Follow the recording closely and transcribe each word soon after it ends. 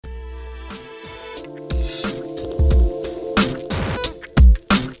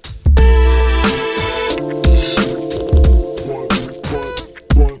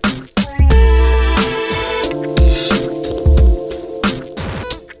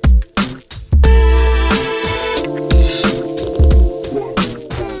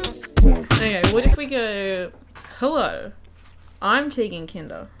Hello, I'm Tegan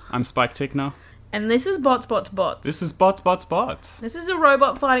Kinder, I'm Spike Tickner. and this is Bots. This is Bots. This is a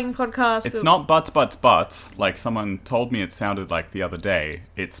robot fighting podcast. It's not Bots, like someone told me it sounded like the other day.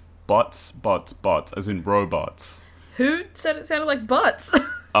 It's Bots, as in robots. Who said it sounded like butts?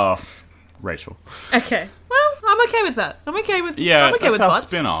 Rachel. Okay, well, I'm okay with that. I'm okay with That's our butts.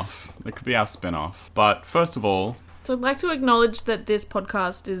 spin-off. It could be our spin-off. But first of all, So I'd like to acknowledge that this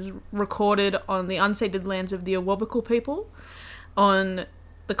podcast is recorded on the unceded lands of the Awabakal people on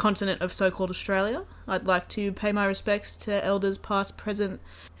the continent of so-called Australia. I'd like to pay my respects to elders past, present,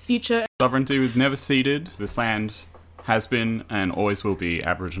 future. sovereignty was never ceded. This land has been and always will be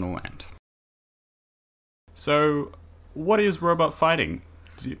Aboriginal land. So, what is robot fighting?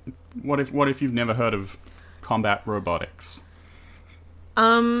 What if you've never heard of combat robotics?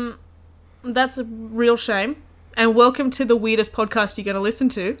 That's a real shame. And welcome to the weirdest podcast you're going to listen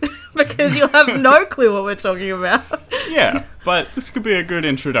to, because you'll have no clue what we're talking about. Yeah, but this could be a good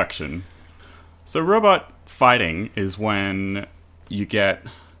introduction. So robot fighting is when you get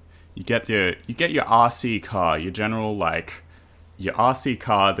your RC car, your general, like, your RC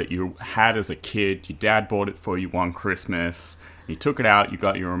car that you had as a kid. Your dad bought it for you one Christmas. You took it out, you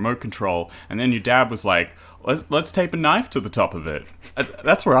got your remote control, and then your dad was like, let's tape a knife to the top of it.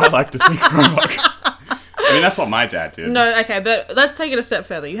 That's where I like to think robot. I mean, that's what my dad did. No, okay, but let's take it a step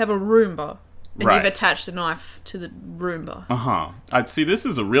further. You have a Roomba, and Right. you've attached a knife to the Roomba. I'd see this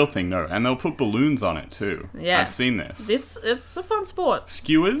is a real thing though, and they'll put balloons on it too. Yeah. I've seen this. It's a fun sport.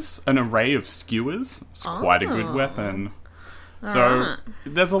 Skewers, an array of skewers. It's quite a good weapon. So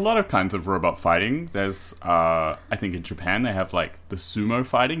there's a lot of kinds of robot fighting. There's, I think in Japan they have like the sumo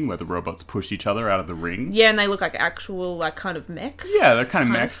fighting where the robots push each other out of the ring. Yeah, and they look like actual, like, kind of mechs. Yeah, they're kind of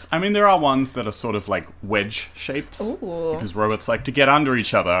mechs. I mean, there are ones that are sort of like wedge shapes. Ooh. Because robots like to get under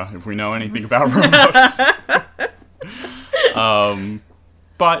each other, if we know anything about robots.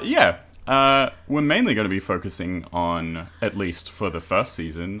 But yeah, we're mainly going to be focusing on, at least for the first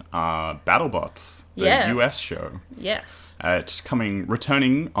season, BattleBots, the Yeah. US show. Yes. It's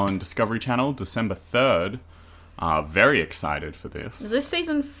returning on Discovery Channel December 3rd. Very excited for this. Is this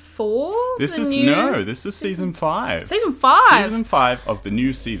season 4? This is season 5. Season 5? Season 5 of the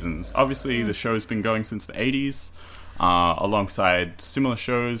new seasons. Obviously, the show's been going since the 80s, alongside similar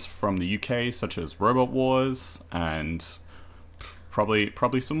shows from the UK, such as Robot Wars, and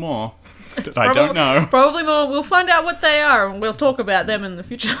probably some more that I don't know. Probably more. We'll find out what they are, and we'll talk about them in the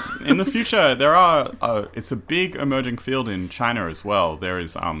future. In the future, there are... it's a big emerging field in China as well. There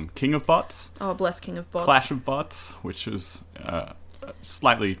is King of Bots, Oh, bless King of Bots. Clash of Bots, which is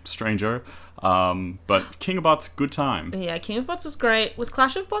slightly stranger, but King of Bots, good time. Yeah, King of Bots is great. Was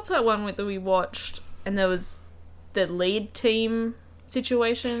Clash of Bots that one that we watched, and there was the lead team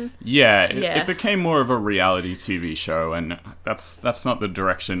situation? Yeah, Yeah. it became more of a reality TV show, and that's not the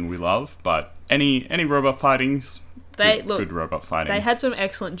direction we love. But any robot fighting's good robot fighting. They had some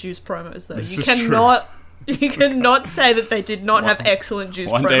excellent Juice promos, though. This You is cannot say that they did not have excellent Juice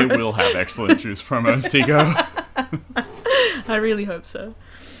One promos. day we'll have excellent Juice promos, Tigo. I really hope so.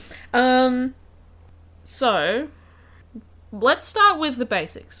 So let's start with the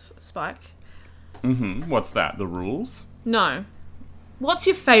basics, Spike. What's that? The rules? No. What's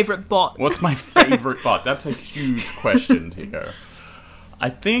your favourite bot? What's my favorite bot? That's a huge question, Tigo. I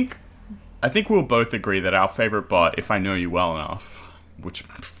think we'll both agree that our favorite bot, if I know you well enough, which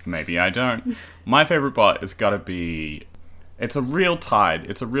maybe I don't, my favorite bot has got to be... It's a real tide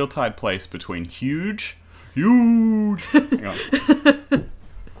place between huge... Hang on.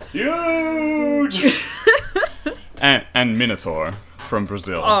 Huge! and Minotaur from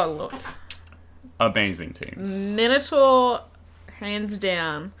Brazil. Oh, look. Amazing teams. Minotaur, hands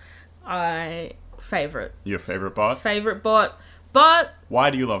down, favourite. Your favorite bot? Favourite bot. But, Why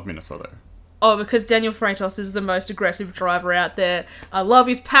do you love Minotaur though? because Daniel Freitas is the most aggressive driver out there. I love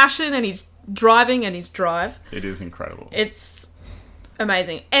his passion and his driving and his drive. It is incredible. It's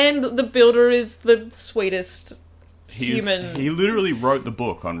amazing. And the builder is the sweetest human. He literally wrote the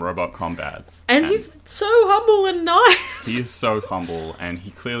book on robot combat. And he's so humble and nice. He is so humble, and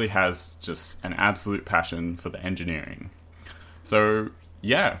he clearly has just an absolute passion for the engineering. So,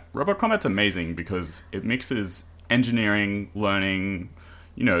 yeah, robot combat's amazing because it mixes engineering, learning,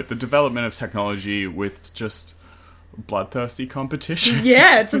 the development of technology with just bloodthirsty competition.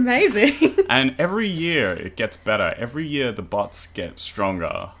 Yeah, it's amazing. And every year it gets better. Every year the bots get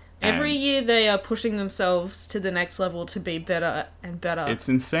stronger. Every year they are pushing themselves to the next level to be better and better. It's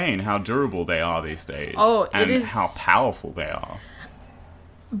insane how durable they are these days. Oh, it and is. how powerful they are.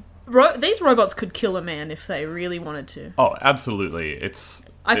 These robots could kill a man if they really wanted to. Oh, absolutely. It's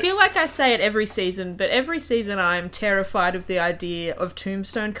I feel like I say it every season, but every season I'm terrified of the idea of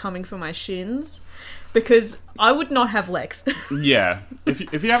Tombstone coming for my shins, because I would not have legs. Yeah.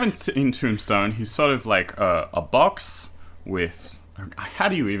 If you haven't seen Tombstone, he's sort of like a box with... How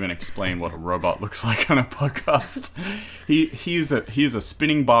do you even explain what a robot looks like on a podcast? He's a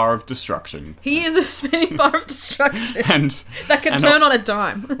spinning bar of destruction. He is a spinning bar of destruction. And that can turn on a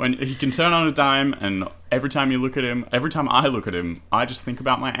dime. When he can turn on a dime, and every time I look at him, I just think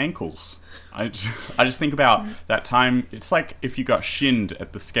about my ankles. I just think about that time. It's like if you got shinned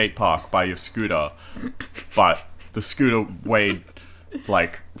at the skate park by your scooter, but the scooter weighed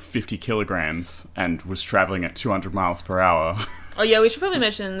like 50 kilograms and was traveling at 200 miles per hour. Oh yeah, we should probably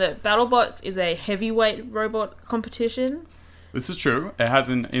mention that BattleBots is a heavyweight robot competition. This is true. It has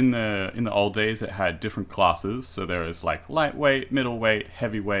in the old days, it had different classes. So there is like lightweight, middleweight,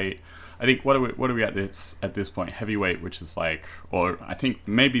 heavyweight. I think what are we at this point? Heavyweight, which is like, or I think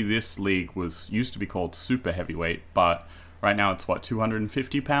maybe this league used to be called super heavyweight, but right now it's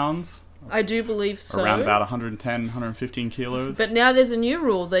 250 pounds. I do believe so. Around about 110, 115 kilos. But now there's a new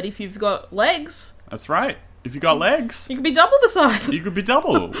rule that if you've got legs... That's right. If you got legs... You could be double the size. You could be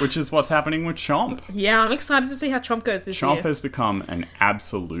double, which is what's happening with Chomp. Yeah, I'm excited to see how Chomp goes this year. Chomp has become an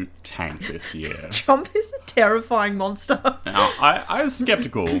absolute tank this year. Chomp is a terrifying monster. Now, I was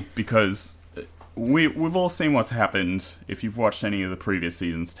skeptical because we've all seen what's happened, if you've watched any of the previous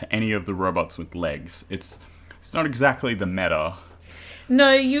seasons, to any of the robots with legs. It's not exactly the meta.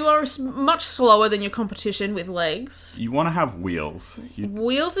 No, you are much slower than your competition with legs. You want to have wheels.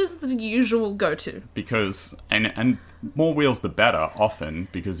 Wheels is the usual go-to. Because, and more wheels the better, often,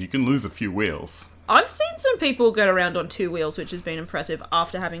 because you can lose a few wheels. I've seen some people get around on 2 wheels, which has been impressive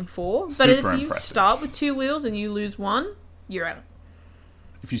after having 4. But if you start with 2 wheels and you lose 1, you're out.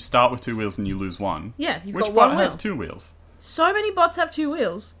 If you start with 2 wheels and you lose 1? Yeah, you've which got 1 bot wheel. has 2 wheels? So many bots have 2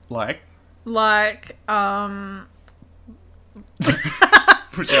 wheels. Like,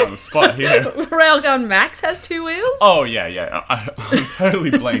 put you on the spot here. Railgun Max has 2 wheels? Oh, yeah. I'm totally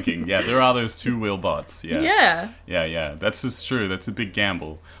blanking. Yeah, there are those 2-wheel bots. Yeah. Yeah. That's just true. That's a big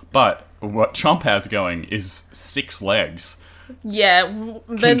gamble. But what Chomp has going is 6 legs. Yeah.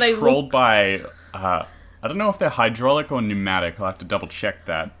 Then controlled by... I don't know if they're hydraulic or pneumatic. I'll have to double check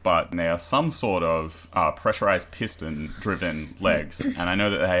that. But they are some sort of pressurized piston-driven legs. And I know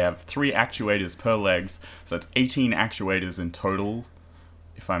that they have 3 actuators per legs. So that's 18 actuators in total.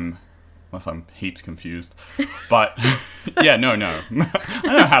 Unless I'm heaps confused. But, yeah, no. I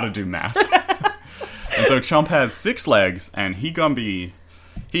know how to do math. And so Chomp has 6 legs, and he gonna be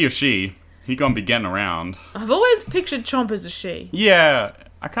getting around. I've always pictured Chomp as a she. Yeah,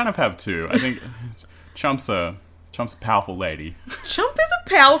 I kind of have too. I think Chomp's a powerful lady. Chomp is a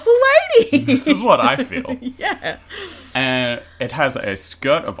powerful lady! This is what I feel. Yeah. And it has a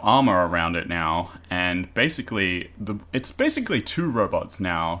skirt of armor around it now, and it's basically 2 robots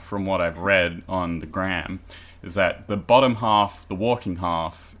now, from what I've read on the gram, is that the bottom half, the walking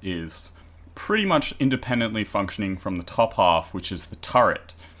half, is pretty much independently functioning from the top half, which is the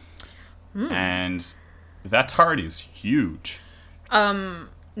turret. And that turret is huge.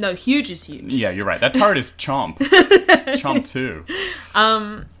 No, huge is huge. Yeah, you're right. That turret is Chomp. Chomp 2.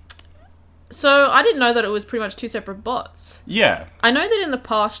 So I didn't know that it was pretty much 2 separate bots. Yeah. I know that in the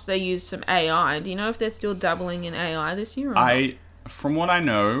past they used some AI. Do you know if they're still dabbling in AI this year or not? From what I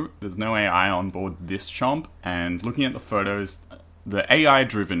know, there's no AI on board this Chomp, and looking at the photos, the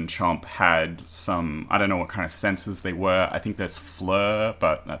AI-driven Chomp had some, I don't know what kind of sensors they were. I think there's FLIR,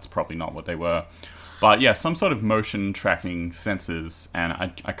 but that's probably not what they were. But yeah, some sort of motion tracking sensors, and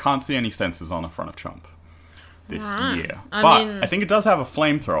I can't see any sensors on the front of Chomp this year. I think it does have a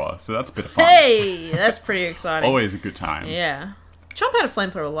flamethrower, so that's a bit of fun. Hey, that's pretty exciting. Always a good time. Yeah. Chomp had a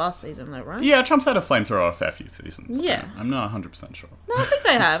flamethrower last season, though, right? Yeah, Chomp's had a flamethrower a fair few seasons. Yeah. I'm not 100% sure. No, I think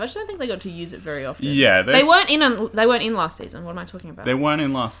they have. I just don't think they got to use it very often. Yeah. They weren't in last season. What am I talking about? They weren't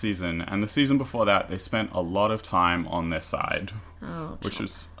in last season, and the season before that, they spent a lot of time on their side. Oh, which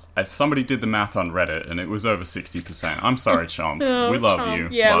was... Somebody did the math on Reddit, and it was over 60%. I'm sorry, Chomp. Oh, we love Chomp. you.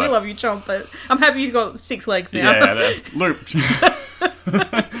 Yeah, we love you, Chomp, but I'm happy you've got 6 legs now. Yeah, that's... Loop.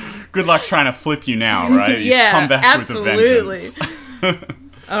 Good luck trying to flip you now, right? You Yeah, come back absolutely. With a vengeance.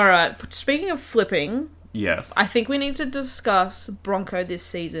 All right, speaking of flipping... Yes. I think we need to discuss Bronco this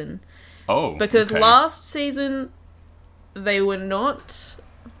season. Oh, because okay. last season, they were not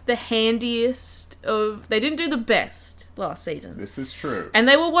the handiest of... They didn't do the best last season. This is true. And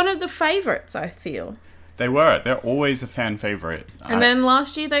they were one of the favourites, I feel. They were. They're always a fan favourite. And then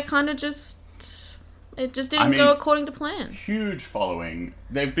last year, they kind of just It just didn't go according to plan. Huge following.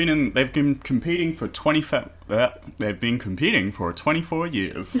 They've been competing for 24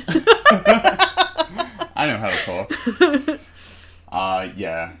 years. I know how to talk.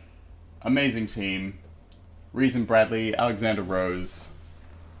 Yeah. Amazing team. Reason Bradley, Alexander Rose.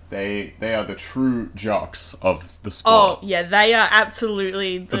 They are the true jocks of the sport. Oh, yeah, they are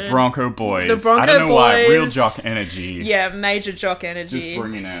absolutely the Bronco boys. The Bronco I don't know boys. why. Real jock energy. Yeah, major jock energy. Just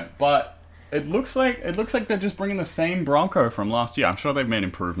bringing it. But it looks like they're just bringing the same Bronco from last year. I'm sure they've made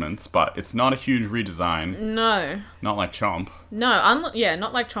improvements, but it's not a huge redesign. No. Not like Chomp. No,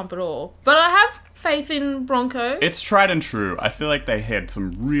 not like Chomp at all. But I have faith in Bronco. It's tried and true. I feel like they had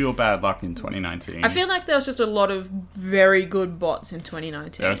some real bad luck in 2019. I feel like there was just a lot of very good bots in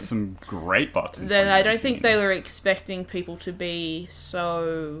 2019. There were some great bots in Then 2019. I don't think they were expecting people to be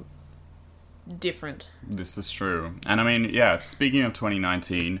so different. This is true. And I mean, yeah, speaking of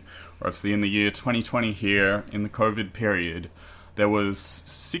 2019, we're obviously in the year 2020 here, in the COVID period, there was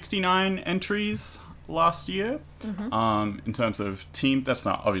 69 entries last year. In terms of team, that's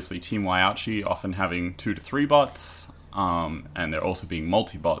not obviously Team Waiachi often having 2 to 3 bots, and they're also being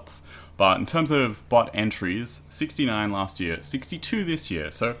multi-bots. But in terms of bot entries, 69 last year, 62 this year.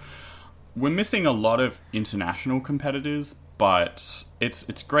 So we're missing a lot of international competitors, but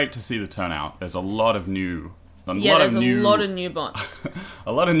it's great to see the turnout. There's a lot of new... a lot of new bots.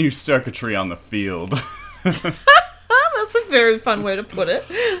 a lot of new circuitry on the field. That's a very fun way to put it.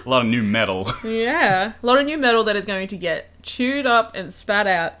 A lot of new metal. Yeah. A lot of new metal that is going to get chewed up and spat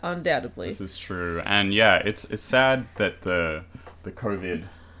out, undoubtedly. This is true. And yeah, it's sad that the COVID...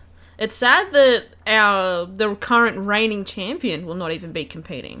 It's sad that the current reigning champion will not even be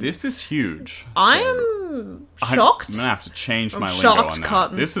competing. This is huge. I am shocked. I'm going to have to change my lingo shocked, on that.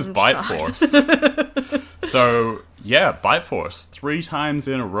 Cotton. This is I'm Bite shocked. Force. So, yeah, Bite Force, 3 times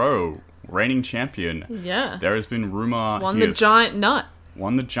in a row, reigning champion. Yeah. There has been rumor... Won the giant nut.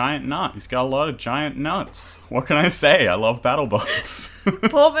 Won the giant nut. He's got a lot of giant nuts. What can I say? I love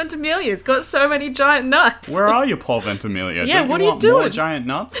BattleBots. Paul Ventimiglia's got so many giant nuts. Where are you, Paul Ventimiglia? Yeah, Don't what you are you want more doing? giant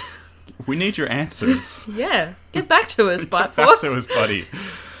nuts? We need your answers. Yeah. Get back to us, Bite Back Force. to us, buddy.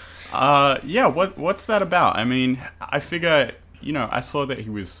 Yeah, what's that about? I mean, I figure, I saw that he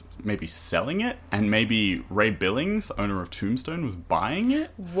was maybe selling it, and maybe Ray Billings, owner of Tombstone, was buying it?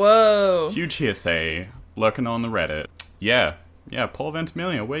 Whoa. Huge hearsay, lurking on the Reddit. Yeah, Paul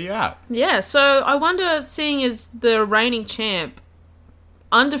Ventimiglia, where you at? Yeah, so I wonder, seeing as the reigning champ,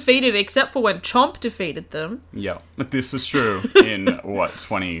 undefeated except for when Chomp defeated them. Yeah, this is true. In,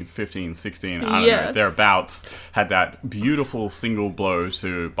 2015, 16, I don't know, thereabouts, had that beautiful single blow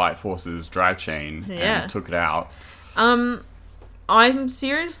to Bite Force's drive chain and took it out. I'm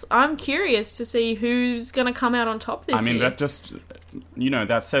curious to see who's going to come out on top this year. I mean, that just,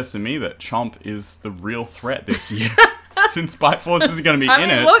 that says to me that Chomp is the real threat this year. Since Bite Force is going to be in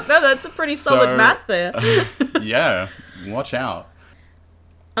it. Look, no, that's a pretty solid math there. Yeah, watch out.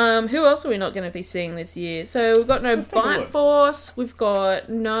 Who else are we not going to be seeing this year? So we've got no Bite Force. We've got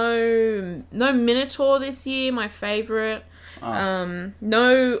no Minotaur this year, my favourite.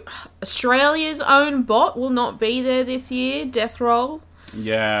 No Australia's own bot will not be there this year. Death Roll.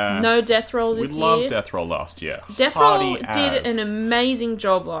 Yeah. No Death Roll this year. We loved Death Roll last year. Death Roll did an amazing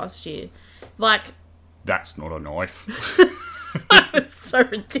job last year. Like... That's not a knife. It's so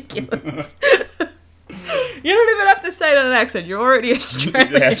ridiculous. You don't even have to say it in an accent. You're already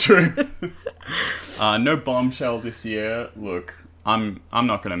Australian. Yeah, true. No Bombshell this year. Look, I'm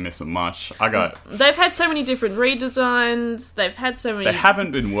not going to miss it much. They've had so many different redesigns. They've had so many... It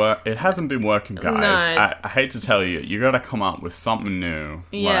hasn't been working, guys. No. I hate to tell you. You got to come up with something new.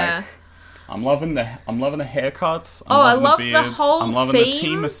 Yeah. Like, I'm loving the haircuts. I love the the beards. whole I'm loving theme. the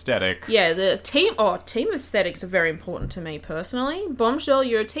team aesthetic. Yeah, the team aesthetics are very important to me personally. Bombshell,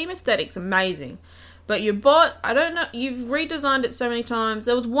 your team aesthetic's amazing. But your bot, I don't know, you've redesigned it so many times.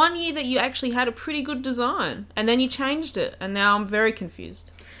 There was one year that you actually had a pretty good design, and then you changed it, and now I'm very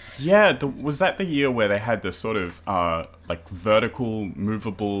confused. Yeah, was that the year where they had the sort of, vertical,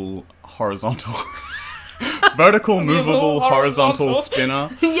 movable, horizontal... vertical, movable, horizontal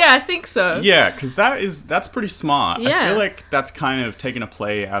spinner? Yeah, I think so. Yeah, because that's pretty smart. Yeah. I feel like that's kind of taking a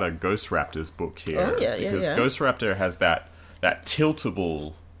play out of Ghost Raptor's book here. Oh, yeah. Because Ghost Raptor has that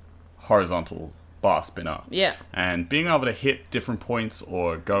tiltable horizontal bar spinner. Yeah. And being able to hit different points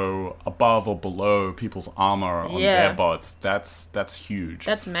or go above or below people's armor on their bots, that's huge.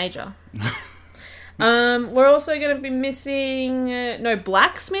 That's major. We're also going to be missing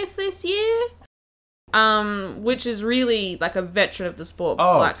Blacksmith this year. Which is really like a veteran of the sport,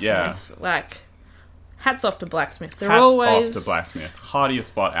 Blacksmith. Yeah. Like, hats off to Blacksmith. They're Hats always... off to Blacksmith.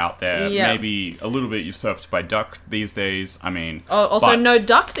 Hardiest bot out there. Yeah. Maybe a little bit usurped by Duck these days. I mean... Oh, also, but no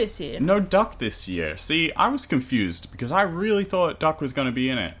Duck this year. no Duck this year. See, I was confused because I really thought Duck was going to be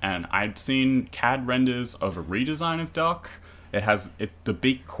in it. And I'd seen CAD renders of a redesign of Duck. The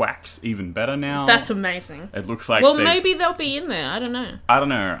beak quacks even better now. That's amazing. It looks like Well, maybe they'll be in there. I don't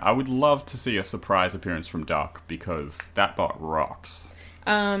know. I would love to see a surprise appearance from Duck because that bot rocks.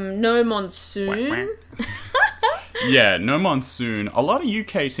 No Monsoon. Yeah, no Monsoon. A lot of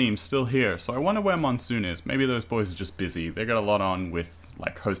UK teams still here, so I wonder where Monsoon is. Maybe those boys are just busy. They got a lot on with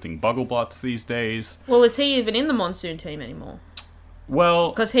like hosting Bugglebots these days. Well, is he even in the Monsoon team anymore? Well,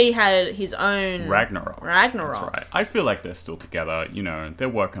 Because he had his own... Ragnarok. Ragnarok. That's right. I feel like they're still together. You know, they're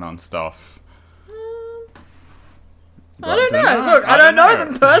working on stuff. I don't know. Look, I don't know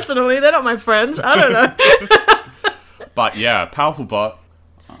them personally. They're not my friends. I don't know. But yeah, powerful bot.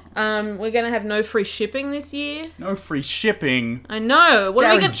 We're going to have no free shipping this year. No free shipping. I know. What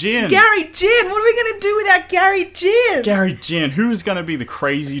Gary are we gonna... Jin. Gary Jin. What are we going to do without Gary Jin? Gary Jin, who is going to be the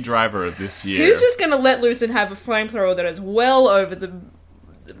crazy driver of this year? Who's just going to let loose and have a flamethrower that is well over the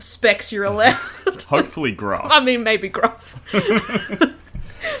specs you're allowed? Hopefully Gruff. I mean, maybe Gruff. Who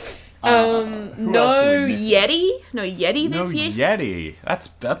else are No we missing? Yeti? No Yeti No this year? Yeti.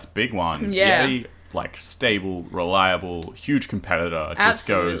 That's a big one. Yeah. Yeti, like stable, reliable, huge competitor.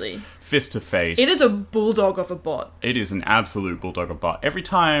 Absolutely. Just goes fist to face. It is a bulldog of a bot. It is an absolute bulldog of bot. Every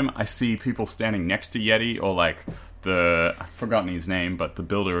time I see people standing next to Yeti or like I've forgotten his name, but the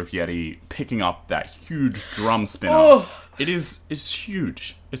builder of Yeti picking up that huge drum spinner. Oh. It's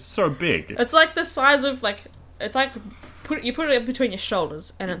huge. It's so big. It's like the size of like it's like you put it between your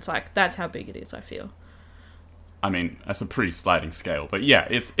shoulders and it's like that's how big it is, I feel. I mean, that's a pretty sliding scale, but yeah,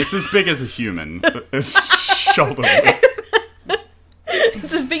 it's as big as a human. It's shoulder width.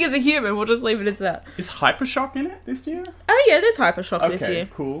 It's as big as a human, we'll just leave it as that. Is Hypershock in it this year? Oh yeah, there's Hypershock this Okay, year.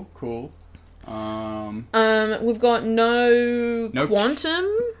 cool. We've got no No Quantum.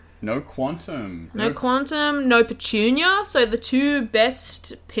 No Quantum. No Quantum, no Petunia, so the two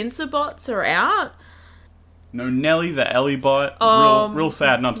best pincer bots are out. No Nelly, the Ellie bot. Real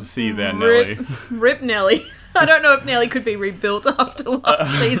sad not to see there, Nelly. Rip Nelly. I don't know if Nelly could be rebuilt after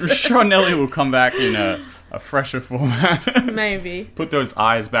last season. I'm sure Nelly will come back in a fresher format. Maybe. Put those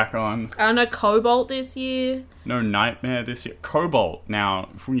eyes back on. No Cobalt this year. No Nightmare this year. Cobalt. Now,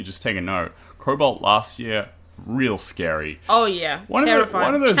 if we can just take a note. Cobalt last year, real scary. Oh yeah, One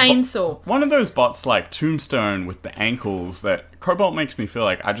terrifying. of those Chainsaw. one of those bots like Tombstone with the ankles that Cobalt makes me feel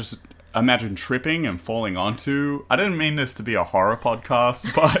like I just imagine tripping and falling onto. I didn't mean this to be a horror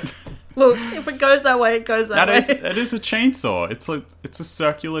podcast, but Look, if it goes that way, it goes that way. it is a chainsaw. It's a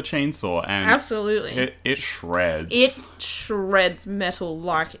circular chainsaw, and Absolutely. it shreds. It shreds metal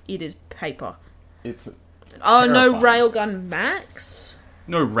like it is paper. It's Oh, no terrifying. Railgun Max.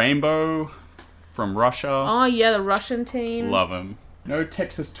 No Rainbow from Russia. Oh yeah, the Russian team. Love him. No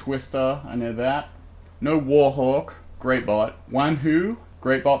Texas Twister. I know that. No Warhawk. Great bot. Wanhu.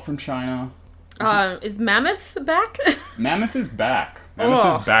 Great bot from China. Is Mammoth back? Mammoth is back.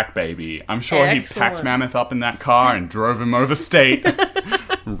 Mammoth is back, baby. I'm sure he packed Excellent. Mammoth up in that car and drove him over state.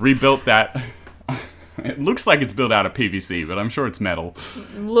 Rebuilt that. It looks like it's built out of PVC, but I'm sure it's metal.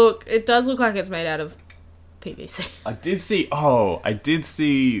 Look, it does look like it's made out of PVC. I did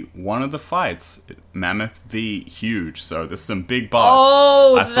see one of the fights. Mammoth v Huge, so there's some big bots.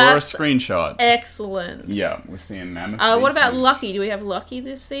 Oh, I saw a that's screenshot. Excellent. Yeah, we're seeing Mammoth v What about Huge. Lucky? Do we have Lucky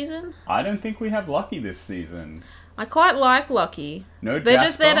this season? I don't think we have Lucky this season. I quite like Lucky. No They're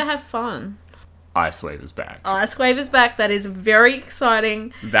just there Jasper? to have fun. Ice Wave is back. Ice Wave is back. That is very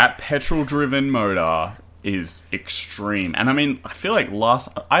exciting. That petrol-driven motor is extreme. And I mean, I feel like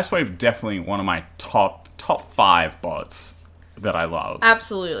Ice Wave definitely one of my top 5 bots that I love.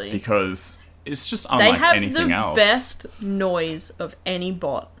 Absolutely. Because it's just They unlike have anything the else. best noise of any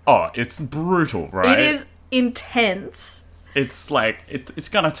bot. Oh, it's brutal, right? It is intense. It's like it's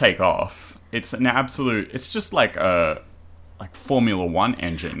gonna take off. It's an absolute. It's just like a Formula One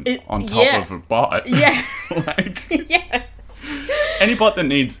engine on top of a bot. Yeah. Like Yes. any bot that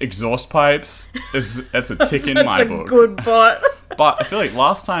needs exhaust pipes is a tick in my That's book. a good bot. But I feel like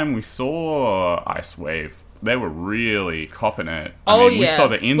last time we saw Ice Wave, they were really copping it. We saw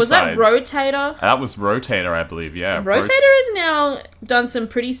the insides. Was that Rotator? That was Rotator, I believe. Yeah, Rotator has now done some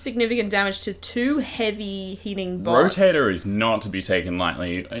pretty significant damage to 2 heavy hitting bots. Rotator is not to be taken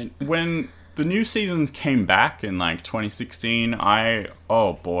lightly. And when the new seasons came back in like 2016, I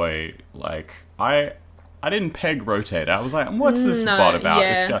didn't peg Rotator. I was like, what's this bot about?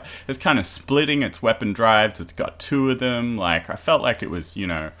 Yeah. It's kind of splitting its weapon drives. It's got 2 of them. Like, I felt like it was,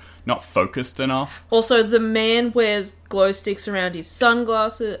 not focused enough. Also, the man wears glow sticks around his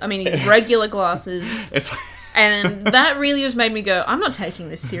sunglasses. I mean, his regular glasses. It's And that really just made me go, I'm not taking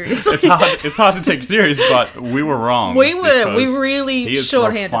this seriously. it's hard to take serious, but we were wrong. We really he has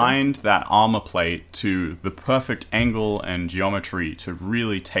shorthanded refined that armor plate to the perfect angle and geometry to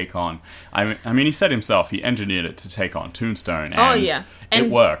really take on. I mean, he said himself he engineered it to take on Tombstone, and Oh, yeah. And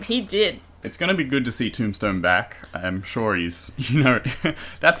it works. He did. It's going to be good to see Tombstone back. I'm sure he's,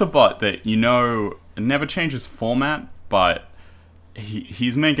 that's a bot that, never changes format, but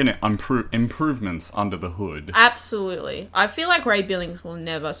he's making it improvements under the hood. Absolutely. I feel like Ray Billings will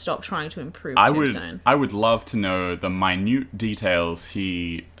never stop trying to improve Tombstone. I would love to know the minute details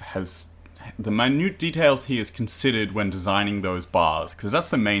he has considered when designing those bars, because that's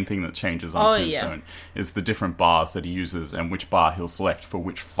the main thing that changes on Tombstone, is the different bars that he uses and which bar he'll select for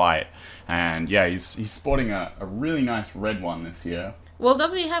which fight. And yeah, he's sporting a really nice red one this year. Well,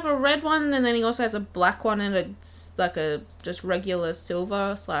 doesn't he have a red one, and then he also has a black one and a just regular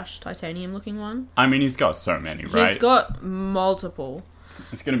silver / titanium looking one? I mean, he's got so many, right? He's got multiple.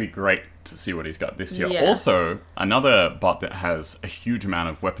 It's going to be great to see what he's got this year. Yeah. Also, another bot that has a huge amount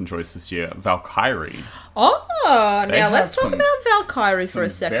of weapon choice this year, Valkyrie. Oh, They now let's have talk some- about Valkyrie for a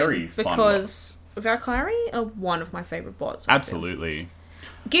some very second, fun because Valkyrie are one of my favorite bots. I feel. Absolutely.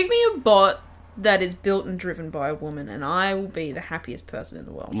 Give me a bot that is built and driven by a woman, and I will be the happiest person in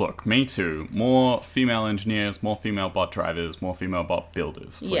the world. Look, me too. More female engineers, more female bot drivers, more female bot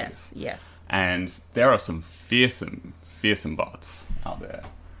builders, please. Yes. And there are some fearsome bots out there.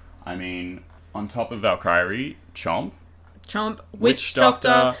 I mean, on top of Valkyrie, Chomp, Witch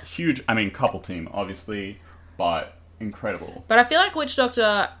Doctor. huge, couple team, obviously, but incredible. But I feel like Witch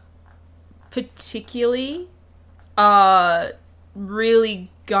Doctor, particularly,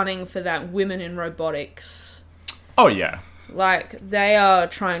 really gunning for that women in robotics. Oh, yeah. Like, they are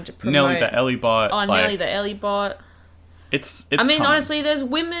trying to promote... Nelly the Ellie bot. Nelly the Ellie bot. It's coming. honestly, there's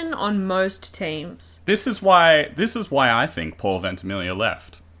women on most teams. This is why I think Paul Ventimiglia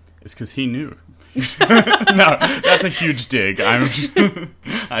left. It's because he knew. No, that's a huge dig. I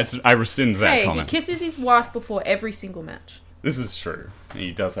rescind that comment. He kisses his wife before every single match. This is true.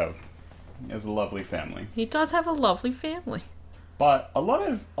 He has a lovely family. He does have a lovely family. But a lot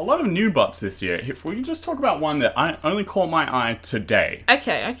of new bots this year. If we can just talk about one that I only caught my eye today.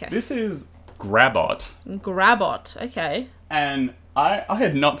 Okay. This is Grabot. Grabot, okay. And I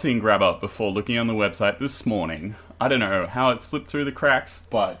had not seen Grabot before looking on the website this morning. I don't know how it slipped through the cracks,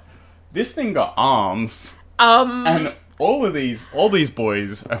 but this thing got arms. And all these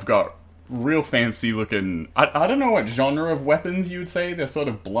boys have got real fancy looking... I don't know what genre of weapons you would say. They're sort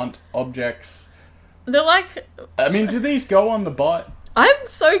of blunt objects. They're like... I mean, do these go on the bot? I'm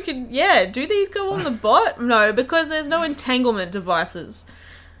so... do these go on the bot? No, because there's no entanglement devices.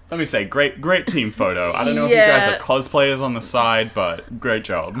 Let me say, great team photo. I don't know if you guys are cosplayers on the side, but great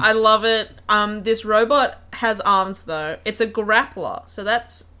job. I love it. This robot has arms, though. It's a grappler, so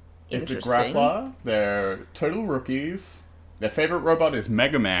that's interesting. It's a grappler. They're total rookies. Their favorite robot is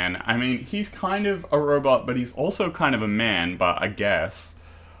Mega Man. I mean, he's kind of a robot, but he's also kind of a man, but I guess.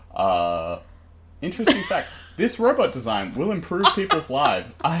 Interesting fact. This robot design will improve people's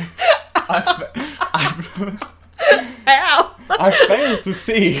lives. Ow! I failed to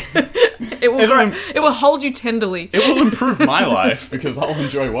see. It will hold you tenderly. It will improve my life because I'll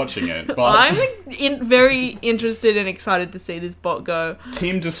enjoy watching it. But I'm very interested and excited to see this bot go.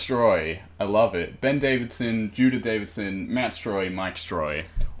 Team Destroy. I love it. Ben Davidson, Judah Davidson, Matt Stroy, Mike Stroy.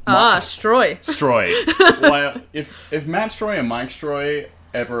 Stroy. Stroy. Well, if Matt Stroy and Mike Stroy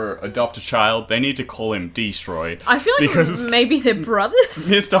ever adopt a child, they need to call him Destroy. I feel like because maybe they're brothers.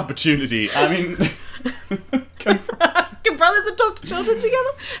 Missed opportunity. I mean... Can brothers adopt children together?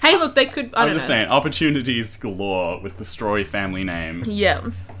 Hey, look, they could... I'm just saying, opportunities galore with the Stroy family name. Yeah.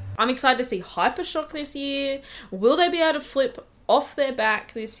 I'm excited to see Hypershock this year. Will they be able to flip off their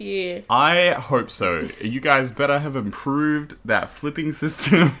back this year? I hope so. You guys better have improved that flipping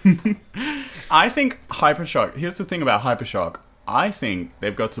system. I think Hypershock... Here's the thing about Hypershock. I think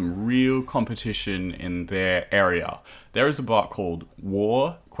they've got some real competition in their area. There is a bot called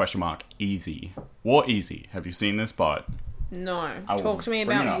War?Easy. War Easy. Have you seen this bot? No. Talk to me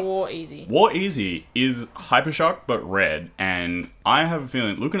about War Easy. War Easy is Hypershock, but red. And I have a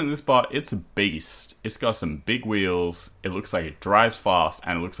feeling, looking at this bot, it's a beast. It's got some big wheels. It looks like it drives fast.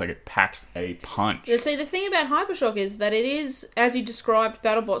 And it looks like it packs a punch. Yeah, see, the thing about Hypershock is that it is, as you described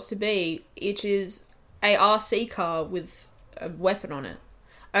BattleBots to be, it is a RC car with a weapon on it.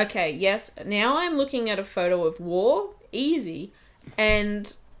 Okay, yes. Now I'm looking at a photo of War Easy,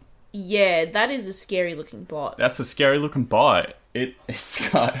 and Yeah, that is a scary looking bot. That's a scary looking bot. It's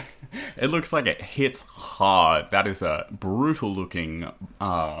got... It looks like it hits hard. That is a brutal looking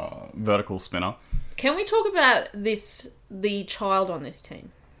vertical spinner. Can we talk about the child on this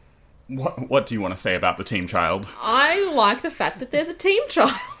team? What do you want to say about the team child? I like the fact that there's a team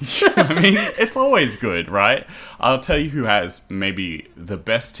child. I mean, it's always good, right? I'll tell you who has maybe the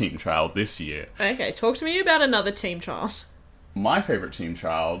best team child this year. Okay, talk to me about another team child. My favorite team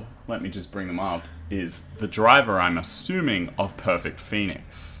child, let me just bring them up, is the driver, I'm assuming, of Perfect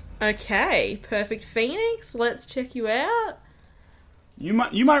Phoenix. Okay, Perfect Phoenix, let's check you out. You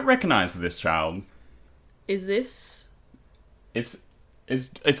might recognize this child. Is this...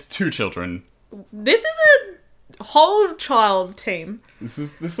 It's two children. This is a whole child team.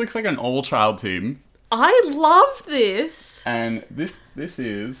 This looks like an all-child team. I love this. And this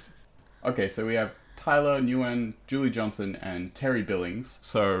is... Okay, so we have Tyler Nguyen, Julie Johnson, and Terry Billings.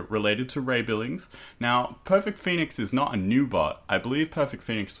 So, related to Ray Billings. Now, Perfect Phoenix is not a new bot. I believe Perfect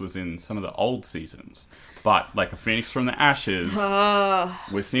Phoenix was in some of the old seasons. But, like a phoenix from the ashes,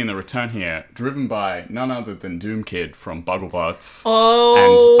 we're seeing the return here, driven by none other than Doom Kid from Bugglebots.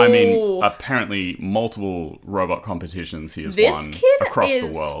 Oh! And, I mean, apparently multiple robot competitions he has won across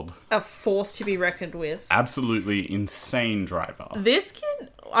the world. A force to be reckoned with. Absolutely insane driver. This kid...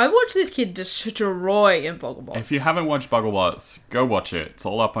 I watched this kid destroy in Bugglebots. If you haven't watched Bugglebots, go watch it. It's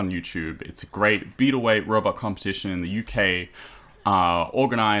all up on YouTube. It's a great beat-away robot competition in the UK.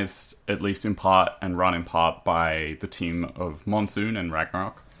 Organised, at least in part, and run in part by the team of Monsoon and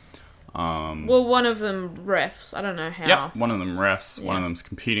Ragnarok. Well, one of them refs. I don't know how. Yep, one of them refs, one of them's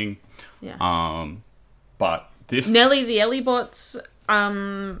competing. Yeah. But this... Nelly the Elliebots,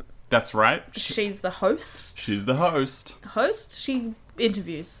 That's right. she's the host. She's the host. Host? She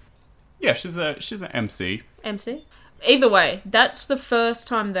interviews. Yeah, she's an MC. MC? Either way, that's the first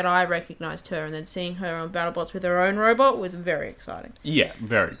time that I recognised her, and then seeing her on BattleBots with her own robot was very exciting. Yeah,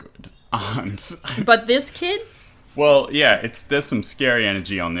 very good. But this kid? Well, yeah, there's some scary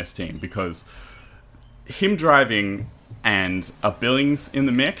energy on this team, because him driving and a Billings in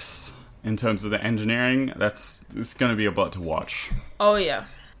the mix, in terms of the engineering, it's going to be a bot to watch. Oh, yeah.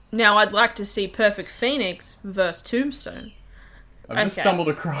 Now, I'd like to see Perfect Phoenix versus Tombstone. I've just stumbled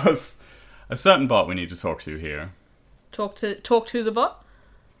across a certain bot we need to talk to here. Talk to the bot?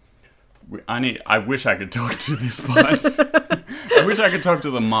 I wish I could talk to this bot. I wish I could talk to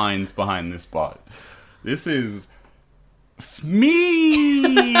the minds behind this bot. This is... Smee!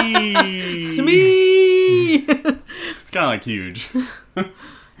 Smee! It's kind of like huge.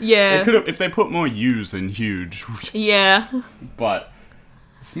 Yeah. If they put more U's in huge. Yeah. But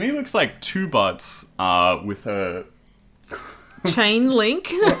Smee looks like two bots with a... Chain link?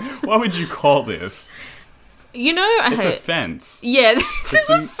 What would you call this? You know, It's a fence. Yeah, this is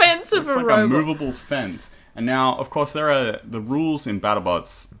a fence of a like robot. a movable fence. And now, of course, there are the rules in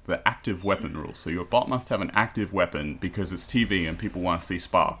BattleBots, the active weapon rules. So your bot must have an active weapon because it's TV and people want to see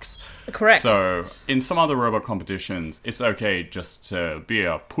sparks. Correct. So in some other robot competitions, it's okay just to be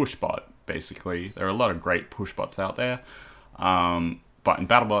a push bot, basically. There are a lot of great push bots out there. But in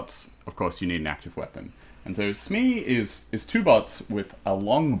BattleBots, of course, you need an active weapon. And so Smee is two bots with a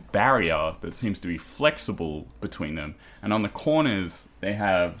long barrier that seems to be flexible between them. And on the corners, they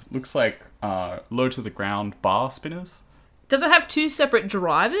have, looks like low to the ground bar spinners. Does it have two separate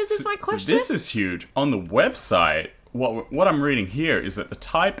drivers, is my question? This is huge. On the website, what I'm reading here is that the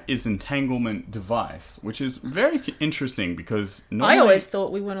type is entanglement device, which is very interesting because normally... I always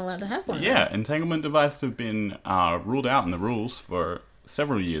thought we weren't allowed to have one. Yeah, entanglement devices have been ruled out in the rules for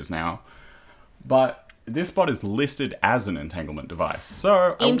several years now. But this bot is listed as an entanglement device.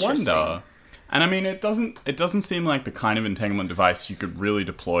 So I wonder... And I mean, it doesn't seem like the kind of entanglement device you could really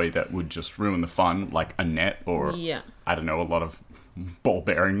deploy that would just ruin the fun, like a net or, I don't know, a lot of ball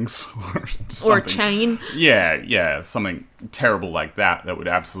bearings or something. Or a chain. Yeah, something terrible like that would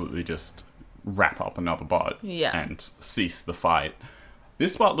absolutely just wrap up another bot and cease the fight.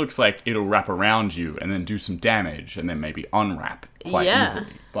 This bot looks like it'll wrap around you and then do some damage and then maybe unwrap quite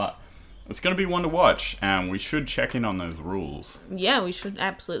easily. But it's going to be one to watch, and we should check in on those rules. Yeah, we should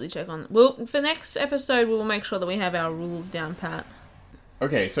absolutely check on... Well, for next episode, we'll make sure that we have our rules down pat.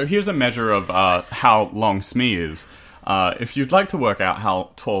 Okay, so here's a measure of how long Smee is. If you'd like to work out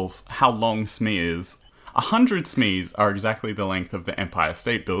how long Smee is, 100 Smees are exactly the length of the Empire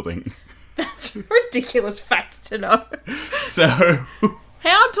State Building. That's a ridiculous fact to know. So...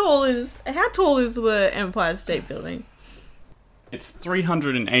 How tall is the Empire State Building? It's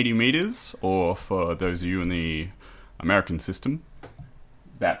 380 meters, or for those of you in the American system,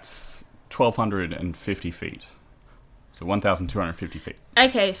 that's 1,250 feet. So 1,250 feet.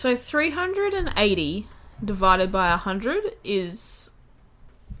 Okay, so 380 divided by 100 is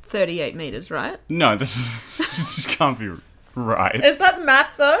 38 meters, right? No, this can't be right. Is that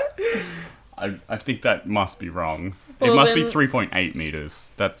math, though? I think that must be wrong. Well, it must be then- 3.8 meters.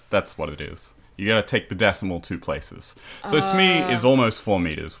 That's what it is. You gotta take the decimal 2 places. So Smee is almost 4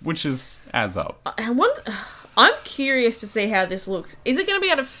 meters, which adds up. I'm curious to see how this looks. Is it going to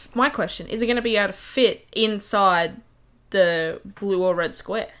be able to... My question, is it going to be able to fit inside the blue or red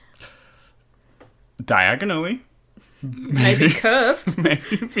square? Diagonally. Maybe curved.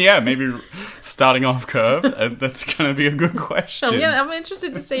 Maybe starting off curved. That's gonna be a good question. I'm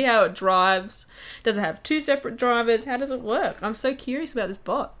interested to see how it drives. Does it have 2 separate drivers? How does it work? I'm so curious about this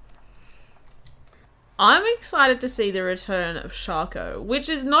bot. I'm excited to see the return of Sharko, which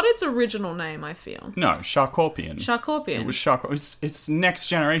is not its original name, I feel. No, Sharkorpion. Sharkorpion. It was Sharko. It's next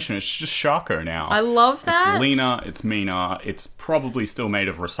generation. It's just Sharko now. I love that. It's leaner. It's meaner. It's probably still made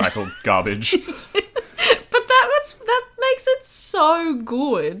of recycled garbage. But that makes it so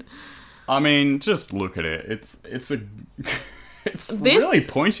good. I mean, just look at it. It's really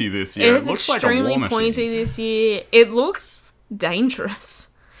pointy this year. It looks looks like a war extremely machine. pointy this year. It looks dangerous.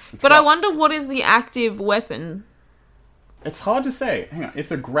 But I wonder what is the active weapon. It's hard to say. Hang on. It's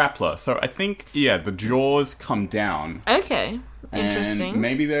a grappler. So I think, the jaws come down. Okay. Interesting. And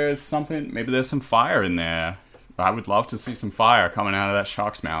maybe there's some fire in there. I would love to see some fire coming out of that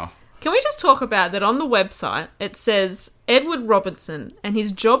shark's mouth. Can we just talk about that on the website? It says Edward Robinson, and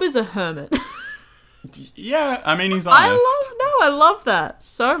his job is a hermit. Yeah, I mean, he's honest. I love that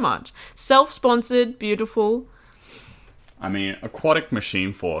so much. Self-sponsored, beautiful. I mean, Aquatic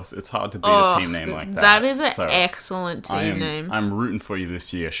Machine Force. It's hard to beat a team name like that. That is an So excellent team name. I'm rooting for you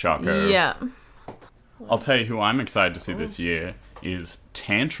this year, Sharko. Yeah. I'll tell you who I'm excited to see this year is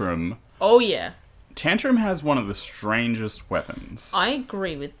Tantrum. Oh, yeah. Tantrum has one of the strangest weapons. I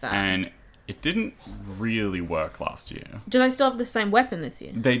agree with that. And it didn't really work last year. Do they still have the same weapon this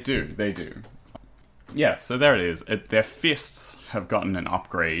year? They do. Yeah, so there it is. Their fists have gotten an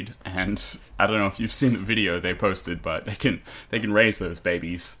upgrade, and I don't know if you've seen the video they posted, but they can raise those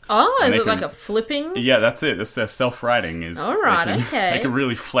babies. Oh, And is they it like a flipping? Yeah, that's it. That's their self-riding. Alright, they can, okay. They can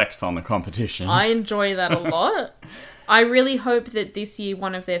really flex on the competition. I enjoy that a lot. I really hope that this year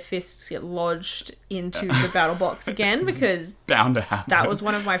one of their fists get lodged into the battle box again, because Bound to happen. that was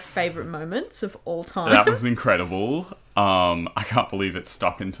one of my favourite moments of all time. That was incredible. I can't believe it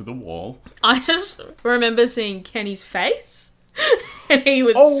stuck into the wall. I just remember seeing Kenny's face, and he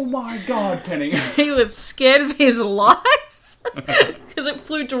was Oh my god, Kenny. he was scared of his life because it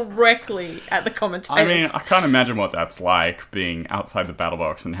flew directly at the commentators. I mean, I can't imagine what that's like, being outside the battle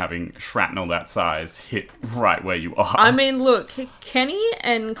box and having shrapnel that size hit right where you are. I mean, look, Kenny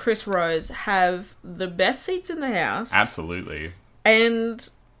and Chris Rose have the best seats in the house. Absolutely. And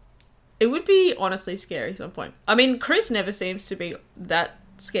it would be honestly scary at some point. I mean, Chris never seems to be that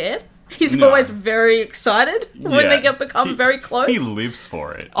scared. He's No. always very excited when they become very close. He lives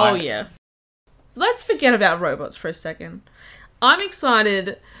for it. Oh, yeah. Let's forget about robots for a second. I'm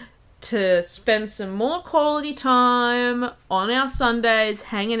excited to spend some more quality time on our Sundays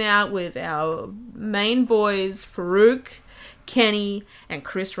hanging out with our main boys, Farouk, Kenny, and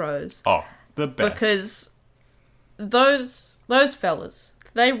Chris Rose. Oh, the best. Because those fellas,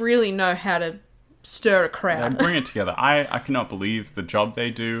 they really know how to stir a They crowd. bring it together. I cannot believe the job they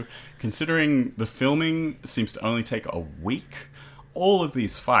do, considering the filming seems to only take a week. All of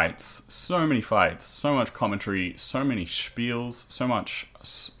these fights, so many fights, so much commentary, so many spiels, so much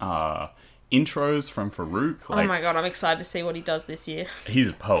intros from Farouk. Oh my god, I'm excited to see what he does this year. He's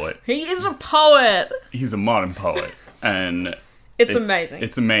a poet. He is a poet! He's a modern poet. And It's amazing.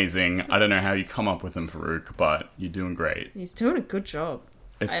 It's amazing. I don't know how you come up with him, Farouk, but you're doing great. He's doing a good job.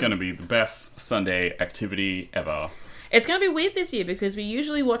 It's going to be the best Sunday activity ever. It's going to be weird this year because we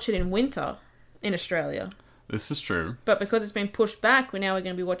usually watch it in winter in Australia. This is true. But because it's been pushed back, we're going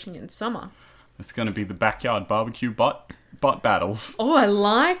to be watching it in summer. It's going to be the backyard barbecue bot battles. Oh, I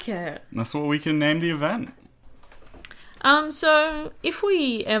like it. That's what we can name the event. So if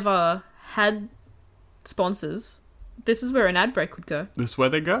we ever had sponsors, this is where an ad break would go. This is where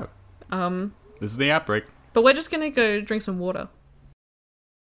they go. This is the ad break. But we're just going to go drink some water.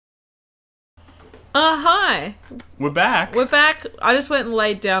 Hi. We're back. We're back. I just went and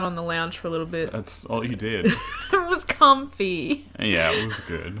laid down on the lounge for a little bit. That's all you did. It was comfy. Yeah, it was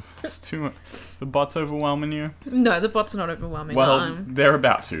good. It's too much. The bot's overwhelming you? No, the bot's not overwhelming. Well, they're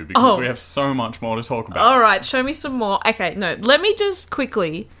about to, because we have so much more to talk about. Alright, show me some more. Okay, no, let me just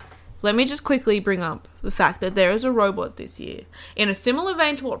quickly bring up the fact that there is a robot this year, in a similar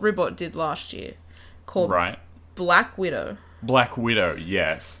vein to what Ribot did last year, called Right. Black Widow. Black Widow,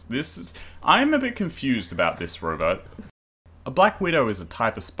 yes. I'm a bit confused about this robot. A Black Widow is a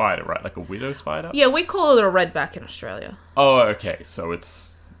type of spider, right? Like a widow spider? Yeah, we call it a redback in Australia. Oh, okay. So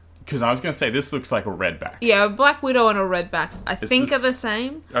it's... Because I was going to say, this looks like a redback. Yeah, a Black Widow and a redback, I think are the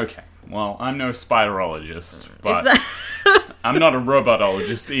same. Okay. Well, I'm no spiderologist, but Is that... I'm not a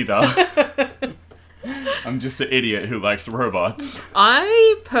robotologist either. I'm just an idiot who likes robots.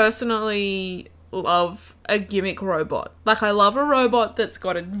 I personally love a gimmick robot. Like, I love a robot that's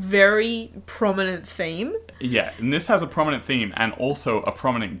got a very prominent theme. Yeah, and this has a prominent theme and also a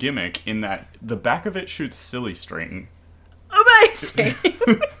prominent gimmick in that the back of it shoots silly string. Amazing!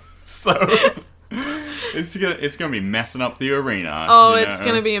 So, it's gonna be messing up the arena. Oh, it's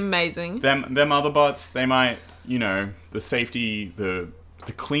gonna be amazing. Them other bots, they might, the safety, the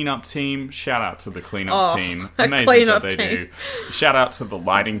cleanup team. Shout out to the cleanup team. Amazing what they do. Shout out to the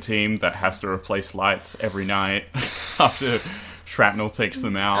lighting team that has to replace lights every night after shrapnel takes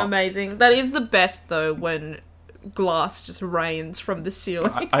them out. Amazing. That is the best though, when glass just rains from the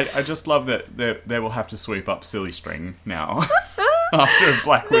ceiling. I just love that they will have to sweep up silly string now. After a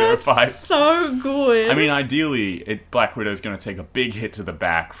Black Widow fight. So good. I mean, ideally, Black Widow's going to take a big hit to the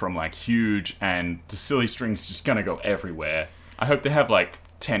back from, like, huge, and the silly string's just going to go everywhere. I hope they have, like,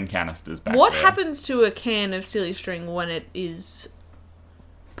 10 canisters back What there. happens to a can of silly string when it is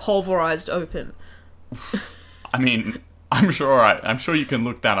pulverized open? I mean, I'm sure you can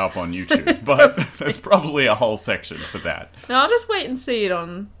look that up on YouTube, but there's probably a whole section for that. No, I'll just wait and see it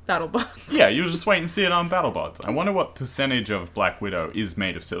on BattleBots. Yeah, you'll just wait and see it on BattleBots. I wonder what percentage of Black Widow is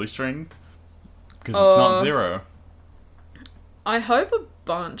made of silly string, because it's not zero. I hope a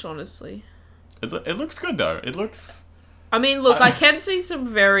bunch, honestly. It looks good though. It looks. I mean, look, I can see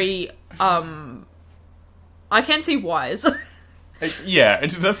some very I can see whys. Yeah,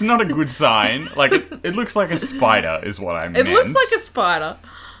 that's not a good sign. Like, it looks like a spider, is what I meant. It looks like a spider.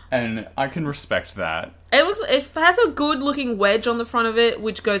 And I can respect that. It has a good looking wedge on the front of it,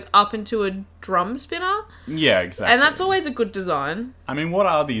 which goes up into a drum spinner. Yeah, exactly. And that's always a good design. I mean, what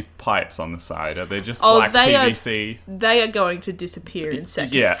are these pipes on the side? Are they just black PVC? They are going to disappear in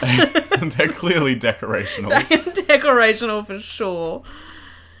seconds. Yeah, they're clearly decorational. They are decorational for sure.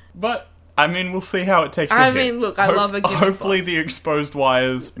 But, I mean, we'll see how it takes a hit. mean, look, I love a gimmick Hopefully box. the exposed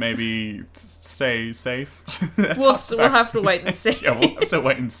wires maybe stay safe. We'll have to wait and see. Yeah, we'll have to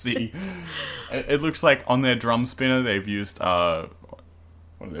wait and see. It looks like on their drum spinner they've used,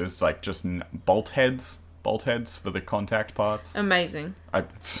 there's like just bolt heads for the contact parts. Amazing.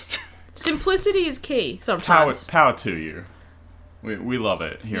 Simplicity is key sometimes. Power to you. We love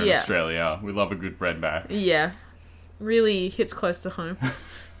it here in Australia. We love a good redback. Yeah. Really hits close to home.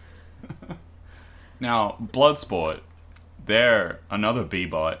 Now, Bloodsport, they're another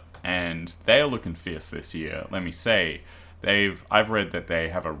B-bot, and they're looking fierce this year. Let me say, I've read that they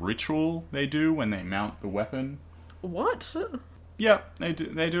have a ritual they do when they mount the weapon. What? Yep,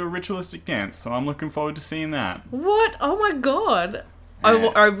 they do a ritualistic dance, so I'm looking forward to seeing that. What? Oh my god.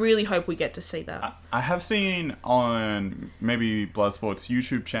 Yeah. I really hope we get to see that. I have seen on maybe Bloodsport's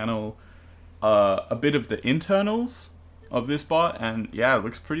YouTube channel a bit of the internals of this bot, and yeah, it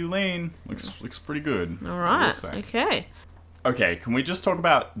looks pretty lean. Looks pretty good. Alright, okay. Okay, can we just talk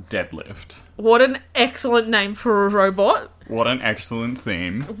about Deadlift? What an excellent name for a robot. What an excellent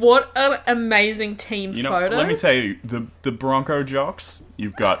theme. What an amazing team photo. Let me tell you, the Bronco jocks,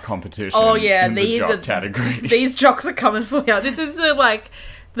 you've got competition in the jock category. These jocks are coming for you. This is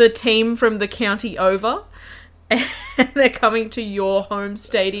the team from the county over. And they're coming to your home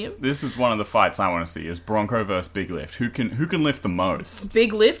stadium. This is one of the fights I want to see, is Bronco versus Big Lift. Who can lift the most?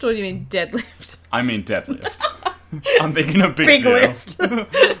 Big lift, or do you mean deadlift? I mean deadlift. I'm thinking of big deal. Lift.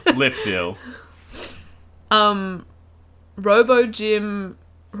 Lift deal. Robo Gym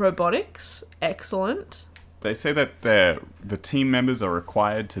Robotics, excellent. They say that the team members are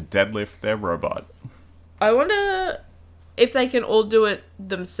required to deadlift their robot. I wonder if they can all do it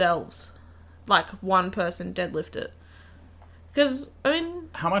themselves. Like, one person deadlift it. Because, I mean...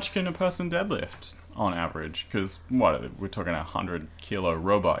 How much can a person deadlift, on average? Because, we're talking a 100-kilo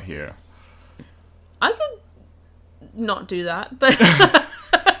robot here. I could not do that, but...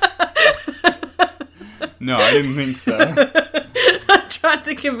 No, I didn't think so. I tried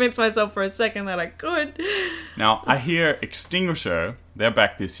to convince myself for a second that I could. Now, I hear Extinguisher, they're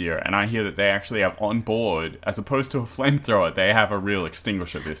back this year, and I hear that they actually have on board, as opposed to a flamethrower, they have a real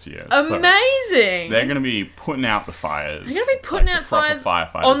extinguisher this year. Amazing! So they're going to be putting out the fires. They're going to be putting out fires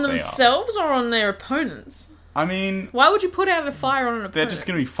firefighters on themselves or on their opponents? I mean, Why would you put out a fire on an opponent? they're just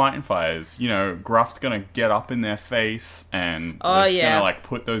going to be fighting fires. You know, Gruff's going to get up in their face and Oh, they're just yeah. going to, like,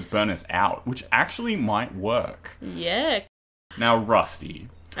 put those burners out, which actually might work. Yeah. Now, Rusty.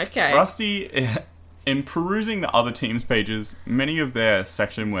 Okay. Rusty, in perusing the other teams' pages, many of their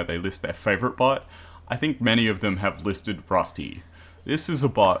section where they list their favorite bot, I think many of them have listed Rusty. This is a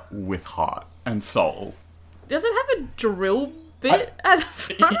bot with heart and soul. Does it have a drill bit at the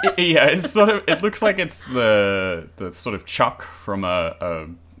front? Yeah, it's sort of. It looks like it's the sort of chuck from a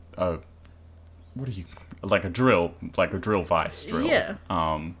what are you, like a drill vice drill. Yeah.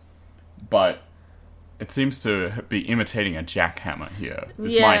 But it seems to be imitating a jackhammer here.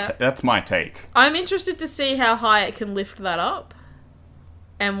 Yeah. That's my take. I'm interested to see how high it can lift that up.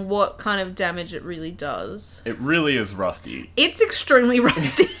 And what kind of damage it really does. It really is rusty. It's extremely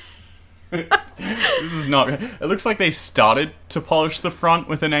rusty. This is not. It looks like they started to polish the front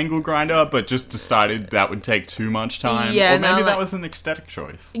with an angle grinder, but just decided that would take too much time. Yeah, or maybe no, that like- was an aesthetic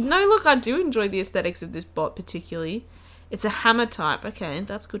choice. No, look, I do enjoy the aesthetics of this bot particularly. It's a hammer type. Okay,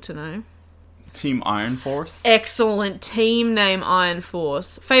 that's good to know. Team Iron Force. Excellent team name, Iron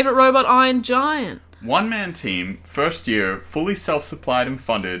Force. Favorite robot, Iron Giant. One-man team, first year, fully self-supplied and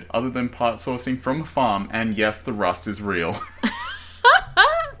funded, other than part sourcing from a farm, and yes, the rust is real.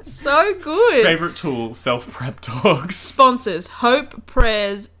 So good. Favorite tool, self-prep dogs. Sponsors, hope,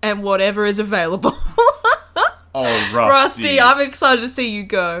 prayers, and whatever is available. Oh, Rusty. Rusty, I'm excited to see you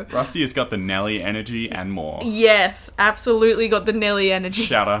go. Rusty has got the Nelly energy and more. Yes, absolutely got the Nelly energy.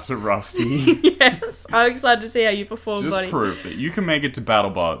 Shout out to Rusty. Yes, I'm excited to see how you perform, Just buddy. prove that you can make it to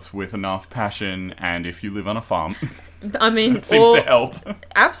BattleBots with enough passion, and if you live on a farm, I mean, it seems to help.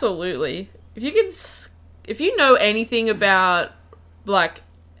 Absolutely. If you know anything about, like,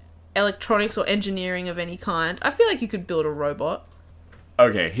 electronics or engineering of any kind, I feel like you could build a robot.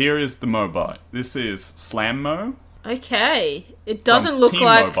 Okay, here is the Mobot. This is Slam Mo. Okay. It doesn't from look Team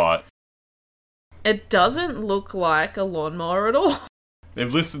like... Mobot. It doesn't look like a lawnmower at all.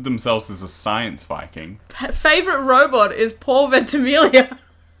 They've listed themselves as a science Viking. Favorite robot is Paul Ventimiglia.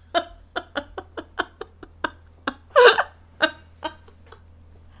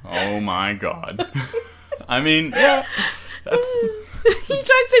 Oh my god. I mean, yeah, that's... You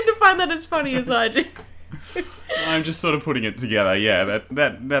don't seem to find that as funny as I do. I'm just sort of putting it together. Yeah,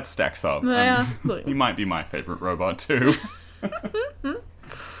 that stacks up. Yeah, look. He might be my favorite robot too.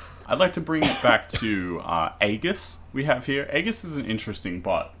 I'd like to bring it back to Aegis we have here. Aegis is an interesting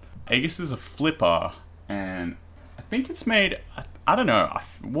bot. Aegis is a flipper, and I think it's made... I don't know. I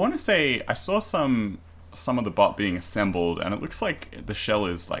want to say I saw some of the bot being assembled, and it looks like the shell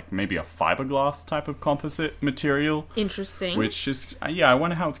is like maybe a fiberglass type of composite material. Interesting. Which is... yeah, I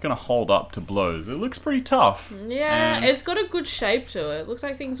wonder how it's going to hold up to blows. It looks pretty tough. Yeah, And- it's got a good shape to it. Looks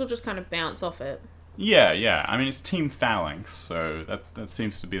like things will just kind of bounce off it. Yeah. I mean, it's Team Phalanx, so that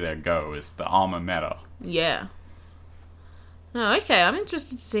seems to be their go, is the armor meta. Yeah. No, okay, I'm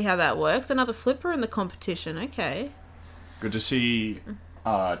interested to see how that works. Another flipper in the competition, okay. Good to see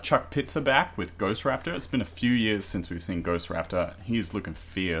Chuck Pizza back with Ghost Raptor. It's been a few years since we've seen Ghost Raptor. He's looking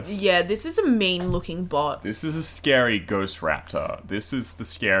fierce. Yeah, this is a mean-looking bot. This is a scary Ghost Raptor. This is the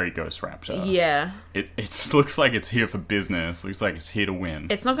scary Ghost Raptor. Yeah. It looks like it's here for business. Looks like it's here to win.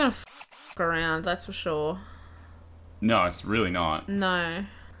 It's not gonna f*** around, that's for sure. No, it's really not. No.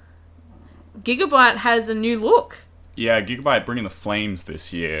 Gigabyte has a new look. Yeah, Gigabyte bringing the flames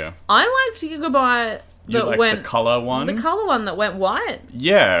this year. I liked Gigabyte You that like went... the color one? The colour one that went white.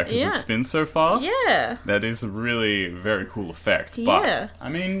 Yeah, because Yeah. it spins so fast. Yeah. That is a really very cool effect. Yeah. But, I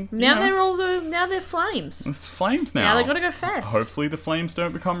mean, Now they're flames. it's flames now. Now they gotta go fast. Hopefully the flames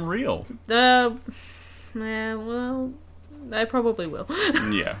don't become real. Yeah, well, they probably will.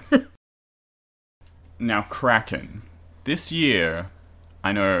 Yeah. Now, Kraken. This year,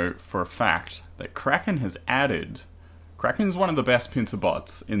 I know for a fact that Kraken has added... Kraken is one of the best pincer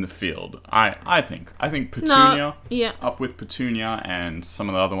bots in the field. I think. I think Petunia, No, yeah. up with Petunia and some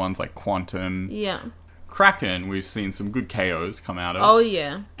of the other ones like Quantum. Yeah. Kraken, we've seen some good KOs come out of. Oh,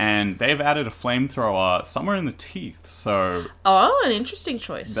 yeah. And they've added a flamethrower somewhere in the teeth. So Oh, an interesting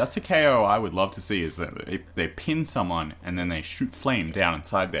choice. that's a KO I would love to see, is that they pin someone and then they shoot flame down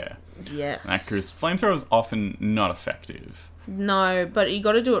inside there. Yeah. Because flamethrower is often not effective. No, but you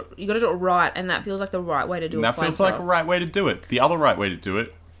got to do it. You got to do it right, and that feels like the right way to do And it. that feels like a right way to do it. The other right way to do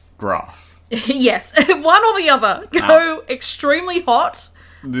it, Graph. Yes, one or the other. Go extremely hot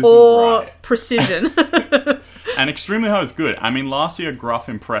This or is right. precision. And Extremely Hot is good. I mean, last year Gruff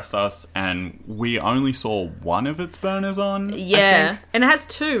impressed us, and we only saw one of its burners on. Yeah. And it has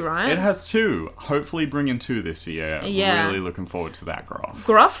 2, right? It has 2. Hopefully bringing 2 this year. Yeah. Really looking forward to that, Gruff.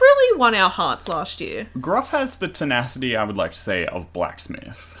 Gruff really won our hearts last year. Gruff has the tenacity, I would like to say, of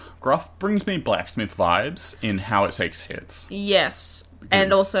Blacksmith. Gruff brings me Blacksmith vibes in how it takes hits. Yes.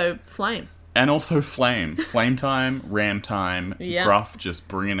 And also Flame. And also Flame. Flame time, Ram time. Yeah. Gruff just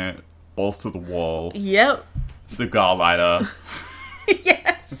bringing it balls to the wall. Yep. Cigar lighter.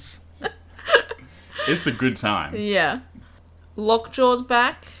 Yes. It's a good time. Yeah. Lockjaw's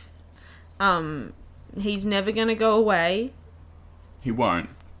back. He's never gonna go away. He won't.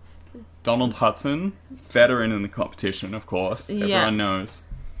 Donald Hudson, veteran in the competition, of course. Yeah. Everyone knows.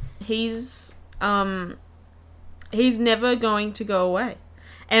 He's never going to go away.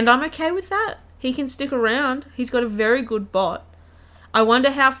 And I'm okay with that. He can stick around. He's got a very good bot. I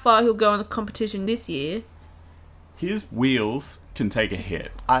wonder how far he'll go in the competition this year. His wheels can take a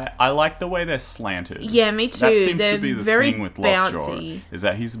hit. I like the way they're slanted. Yeah, me too. That seems They're to be the very thing with Lockjaw. bouncy. Is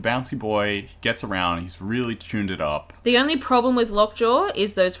that he's a bouncy boy, he gets around, he's really tuned it up. The only problem with Lockjaw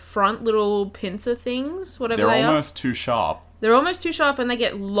is those front little pincer things, whatever They're they almost too sharp. They're almost too sharp and they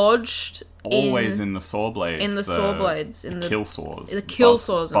get lodged Always in the saw blades. in the saw blades. In the kill saws. The kill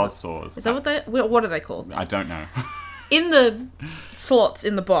saws. Buzz saws. Is that what are they called? I don't know. In the slots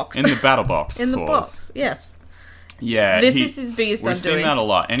in the box. In the battle box In the saws. box, yes. Yeah. This is his biggest We've undoing. seen that a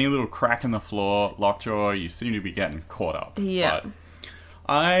lot. Any little crack in the floor, Lockjaw, you seem to be getting caught up. Yeah.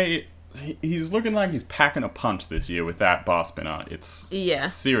 But he's looking like he's packing a punch this year with that bar spinner. It's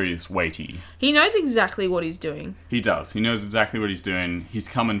serious weighty. He knows exactly what he's doing. He does. He knows exactly what he's doing. He's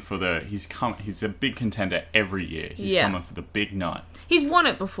coming for he's a big contender every year. He's coming for the big nut. He's won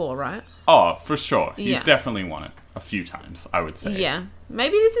it before, right? Oh, for sure. Yeah. He's definitely won it a few times, I would say. Yeah.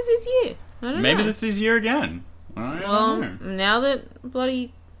 Maybe this is his year. I don't know. Maybe this is his year again. I don't know. Now that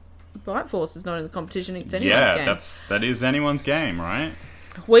bloody Bite Force is not in the competition, it's anyone's game. Yeah, that is anyone's game, right?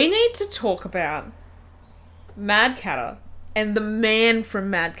 We need to talk about Mad Catter and the man from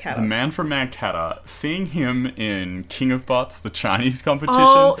Mad Catter. The man from Mad Catter. Seeing him in King of Bots, the Chinese competition.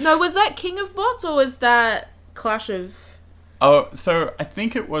 Oh, no, was that King of Bots or was that Clash of... Oh, so I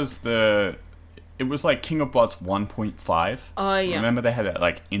think it was like King of Bots 1.5. Oh, yeah. Remember they had that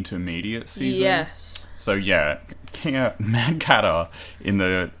like intermediate season? Yes. So yeah, Mad Catter in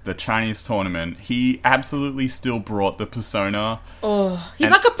the Chinese tournament, he absolutely still brought the persona. Oh,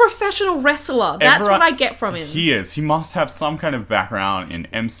 he's like a professional wrestler. That's what I get from him. He is. He must have some kind of background in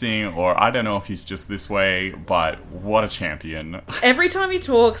emceeing, or I don't know if he's just this way, but what a champion. Every time he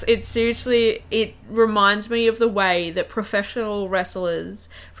talks, it reminds me of the way that professional wrestlers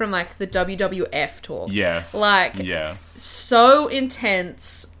from like the WWF talk. Yes. Yes. So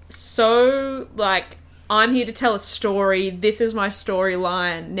intense, so like, I'm here to tell a story. This is my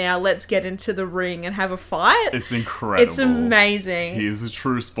storyline. Now let's get into the ring and have a fight. It's incredible. It's amazing. He is a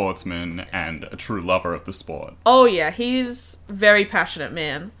true sportsman and a true lover of the sport. Oh yeah, he's a very passionate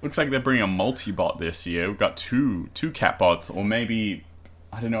man. Looks like they're bringing a multi-bot this year. We've got two cat bots, or maybe,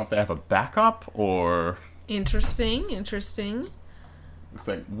 I don't know if they have a backup or... Interesting. Looks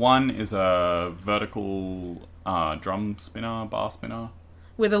like one is a vertical drum spinner, bar spinner.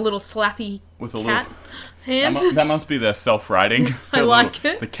 With a little slappy cat hand. That must be their self-riding. I like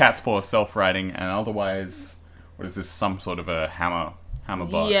it. The cat's paw self-riding, and otherwise, what is this? Some sort of a hammer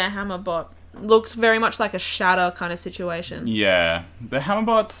bot. Yeah, hammer bot. Looks very much like a shatter kind of situation. Yeah. The hammer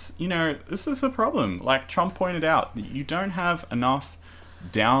bots, this is the problem. Like Trump pointed out, you don't have enough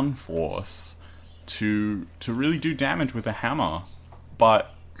downforce to really do damage with a hammer. But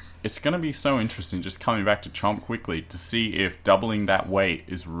it's going to be so interesting, just coming back to Chomp quickly, to see if doubling that weight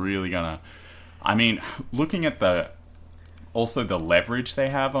is really going to... I mean, looking at the leverage they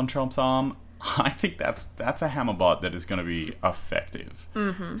have on Chomp's arm, I think that's a hammer bot that is going to be effective.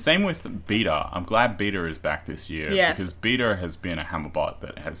 Mm-hmm. Same with Beta. I'm glad Beta is back this year. Yes. Because Beta has been a hammer bot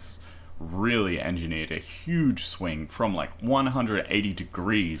that has really engineered a huge swing from like 180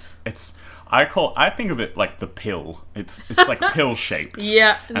 degrees. I think of it like the pill. It's like pill shaped.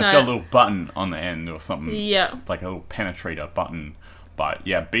 Yeah. And it's got a little button on the end or something. Yeah. It's like a little penetrator button. But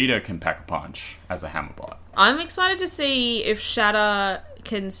yeah, Beta can pack a punch as a hammer bot. I'm excited to see if Shatter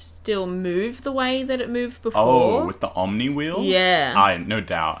can still move the way that it moved before. Oh, with the Omni wheels? Yeah. No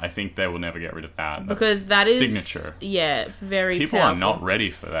doubt. I think they will never get rid of that. Because that is... signature. Yeah, very People powerful. are not ready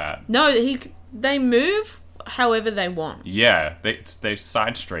for that. No, they move however they want. Yeah, they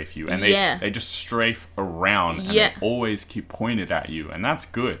side strafe you, and they just strafe around, and they always keep pointed at you, and that's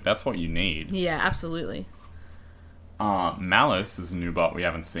good. That's what you need. Yeah, absolutely. Malice is a new bot we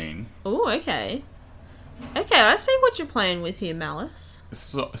haven't seen. Oh, okay. Okay, I see what you're playing with here, Malice. It's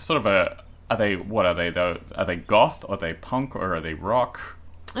sort of a... Are they... What are they, though? Are they goth? Are they punk? Or are they rock?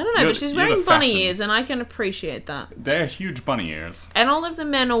 I don't know, but she's wearing bunny ears, and I can appreciate that. They're huge bunny ears. And all of the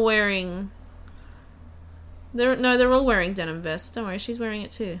men are wearing... They're all wearing denim vests. Don't worry, she's wearing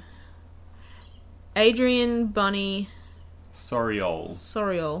it too. Adrian, Bunny...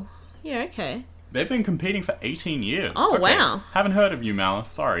 Soriol. Yeah, okay. They've been competing for 18 years. Oh, okay. wow. Haven't heard of you, Malice.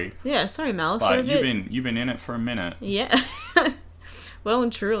 Sorry. Yeah, sorry, Malice. But you've been in it for a minute. Yeah. Well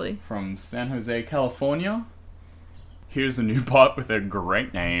and truly. From San Jose, California. Here's a new bot with a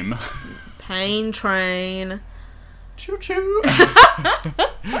great name. Pain Train. Choo choo.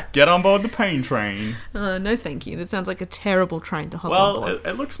 Get on board the pain train. No thank you. That sounds like a terrible train to hop on board.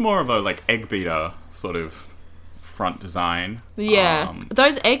 It looks more of a like egg beater sort of front design. Yeah.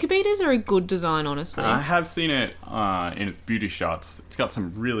 Those egg beaters are a good design, honestly. I have seen it in its beauty shots. It's got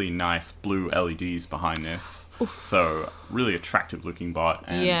some really nice blue LEDs behind this. Oof. So, really attractive looking bot.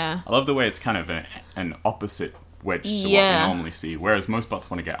 And yeah. I love the way it's kind of an opposite wedge to what we normally see. Whereas most bots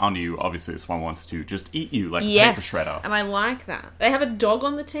want to get under you. Obviously, this one wants to just eat you like a paper shredder. And I like that. They have a dog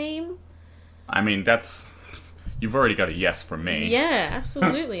on the team. I mean, you've already got a yes from me. Yeah,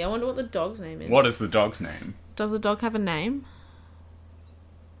 absolutely. I wonder what the dog's name is. What is the dog's name? Does the dog have a name?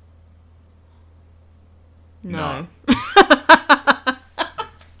 No.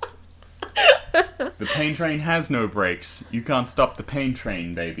 The pain train has no brakes. You can't stop the pain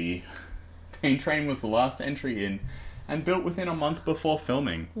train, baby. Pain Train was the last entry in and built within a month before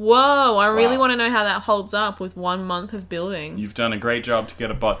filming. Whoa, I really want to know how that holds up with 1 month of building. You've done a great job to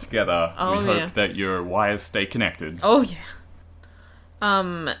get a bot together. Oh, we hope that your wires stay connected. Oh, yeah.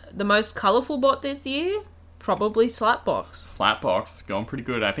 The most colourful bot this year? Probably Slapbox. Slapbox, going pretty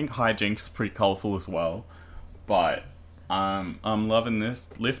good. I think Hijinks pretty colourful as well. But I'm loving this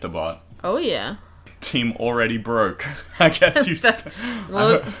Lifter bot. Oh, yeah. Team already broke. I guess you...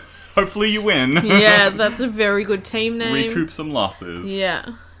 Hopefully you win. Yeah, that's a very good team name. Recoup some losses.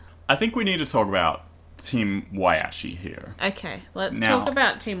 Yeah. I think we need to talk about Team Waiachi here. Okay, let's talk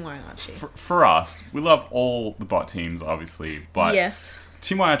about Team Waiachi. For us, we love all the bot teams, obviously, but yes.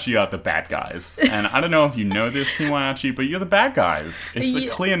 Team Waiachi are the bad guys. And I don't know if you know this, Team Waiachi, but you're the bad guys. It's a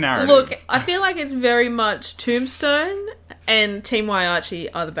clear narrative. Look, I feel like it's very much Tombstone and Team Waiachi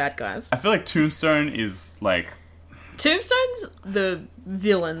are the bad guys. I feel like Tombstone is like... Tombstone's the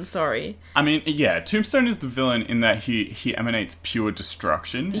villain, sorry. I mean, yeah, Tombstone is the villain in that he emanates pure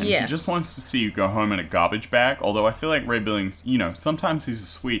destruction. And he just wants to see you go home in a garbage bag. Although I feel like Ray Billings, sometimes he's a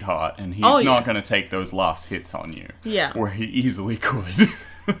sweetheart and he's not going to take those last hits on you. Yeah. Or he easily could.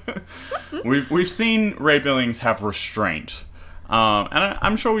 We've seen Ray Billings have restraint. And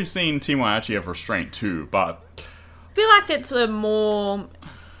I'm sure we've seen Team Waiachi have restraint too, but... I feel like it's a more...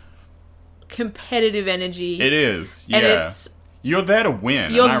 competitive energy. It is, yeah. And you're there to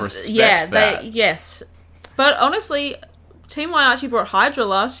win, and I respect that. Yes. But honestly, Team Waiachi brought Hydra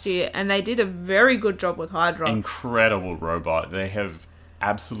last year, and they did a very good job with Hydra. Incredible robot. They have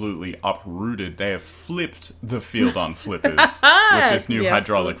absolutely uprooted. They have flipped the field on flippers with this new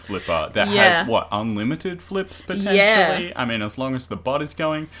hydraulic flipper that has, unlimited flips, potentially? Yeah. I mean, as long as the bot is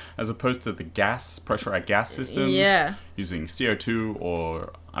going, as opposed to the pressurized gas systems, using CO2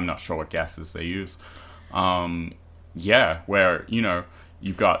 or... I'm not sure what gases they use. Where,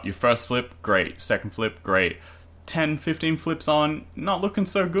 you've got your first flip, great. Second flip, great. 10, 15 flips on, not looking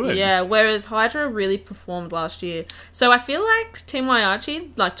so good. Yeah, whereas Hydra really performed last year. So I feel like Team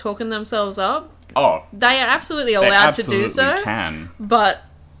Waiachi, talking themselves up, they are absolutely allowed to do so. They can. But,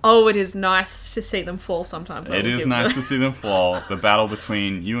 it is nice to see them fall sometimes. It is nice to see them fall. The battle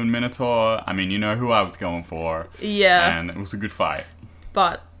between you and Minotaur, I mean, you know who I was going for. Yeah. And it was a good fight.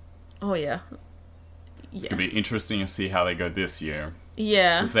 But, yeah. It's going to be interesting to see how they go this year.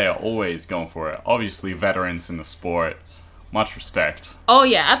 Yeah. Because they are always going for it. Obviously, veterans in the sport. Much respect. Oh,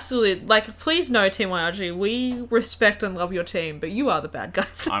 yeah, absolutely. Please know, Team Waiachi, we respect and love your team, but you are the bad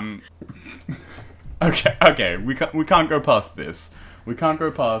guys. Okay. We can't go past this. We can't go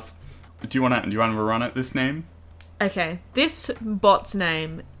past... Do you want to run at this name? Okay. This bot's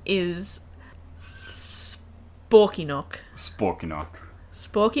name is... Sporkynok.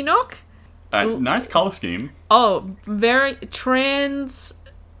 Sporkynok? Nice colour scheme. Oh, very trans...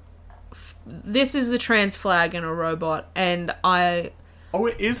 This is the trans flag in a robot, and I... Oh,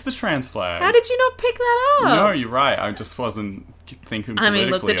 it is the trans flag. How did you not pick that up? No, you're right. I just wasn't thinking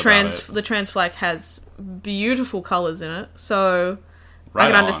politically about it. The trans flag has beautiful colours in it, so right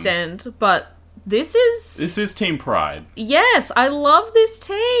I can understand. But this is Team Pride. Yes, I love this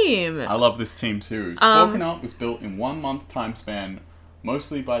team. I love this team too. Sporkynok was built in 1 month time span,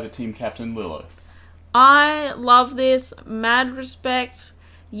 mostly by the team captain Lilith. I love this. Mad respect.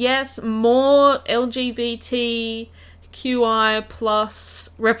 Yes, more LGBTQI plus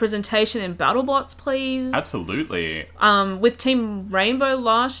representation in BattleBots, please. Absolutely. With Team Rainbow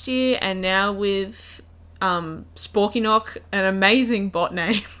last year, and now with Sporkynok, an amazing bot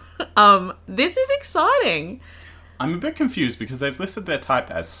name. This is exciting. I'm a bit confused because they've listed their type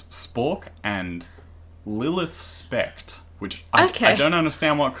as Spork and Lilith Spect, which I don't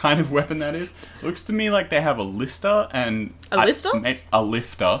understand what kind of weapon that is. Looks to me like they have a lister and... A lister? A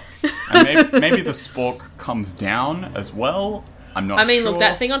lifter. And maybe the Spork comes down as well. I'm not sure. Look,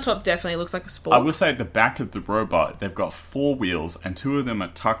 that thing on top definitely looks like a Spork. I will say at the back of the robot, they've got 4 wheels, and 2 of them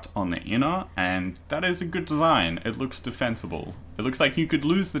are tucked on the inner, and that is a good design. It looks defensible. It looks like you could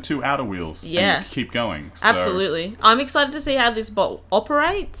lose the 2 outer wheels and keep going. So, absolutely. I'm excited to see how this bot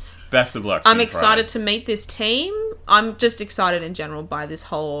operates. Best of luck. I'm excited to meet this team. I'm just excited in general by this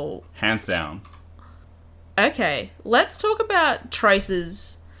whole... Hands down. Okay, let's talk about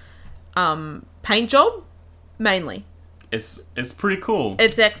Trace's paint job, mainly. It's pretty cool.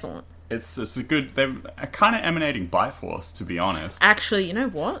 It's excellent. It's a good... They're kind of emanating Bifrost, to be honest. Actually, you know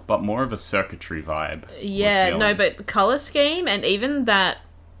what? But more of a circuitry vibe. Yeah, no, but the colour scheme and even that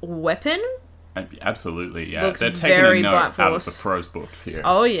weapon... Absolutely, yeah. Looks They're taking very a note out of Bifrost. the pros books here.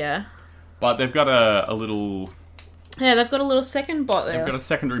 Oh, yeah. But they've got a little... Yeah, they've got a little second bot there. They've got a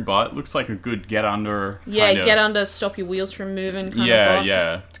secondary bot. It looks like a good get under. Yeah, get under, stop your wheels from moving kind of bot.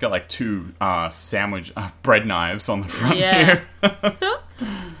 Yeah. It's got like 2 bread knives on the front here.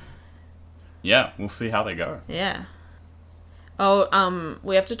 Yeah, we'll see how they go. Yeah. Oh,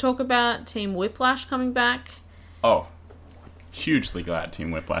 we have to talk about Team Whiplash coming back. Oh, hugely glad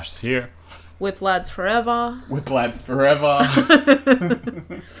Team Whiplash is here. Whip lads forever. Whip lads forever.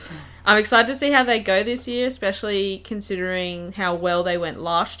 I'm excited to see how they go this year, especially considering how well they went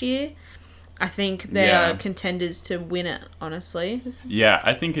last year. I think they are contenders to win it, honestly. Yeah,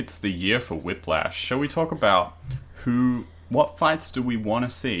 I think it's the year for Whiplash. Shall we talk about what fights do we want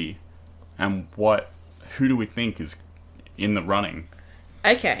to see, and who do we think is in the running?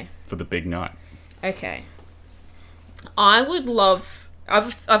 Okay. For the big night. Okay. I would love...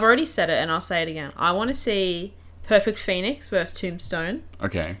 I've already said it, and I'll say it again. I want to see Perfect Phoenix versus Tombstone.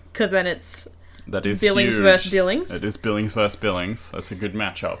 Okay. Because then it's that is Billings huge. versus Billings. It is Billings versus Billings. That's a good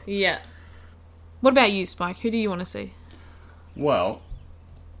matchup. Yeah. What about you, Spike? Who do you want to see? Well,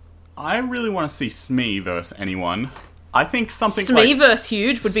 I really want to see Smee versus anyone. I think something Smee versus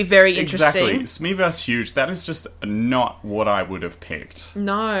Huge would be very interesting. Exactly. Smee versus Huge, that is just not what I would have picked.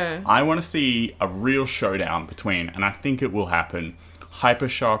 No. I want to see a real showdown between, and I think it will happen,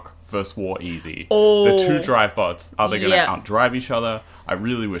 Hypershock versus War Easy. Oh. The 2 drive bots, are they going to outdrive each other? I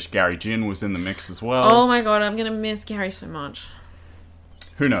really wish Gary Jin was in the mix as well. Oh my god, I'm going to miss Gary so much.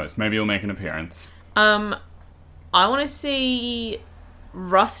 Who knows? Maybe he'll make an appearance. I want to see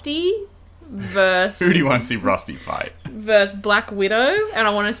Rusty versus... Who do you want to see Rusty fight? Versus Black Widow, and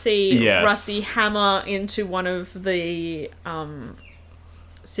I want to see Yes. Rusty hammer into one of the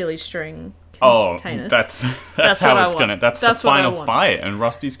silly string Oh, containers. that's That's how what I it's want. gonna. That's the That's what I final want. fight, and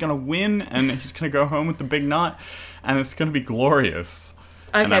Rusty's gonna win, and he's gonna go home with the big nut, and it's gonna be glorious.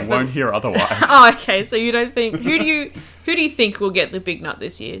 Okay, and I but- won't hear otherwise. Oh, okay. So you don't think who do you think will get the big nut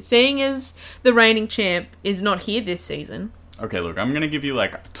this year? Seeing as the reigning champ is not here this season. Okay, look, I'm gonna give you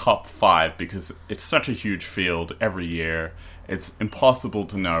like a top 5 because it's such a huge field every year. It's impossible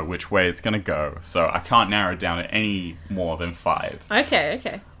to know which way it's gonna go, so I can't narrow it down to any more than 5.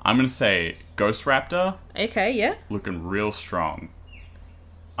 Okay. I'm gonna say Ghost Raptor, Okay, yeah. looking real strong.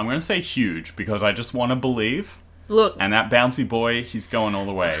 I'm gonna say Huge because I just want to believe. Look, And that bouncy boy, he's going all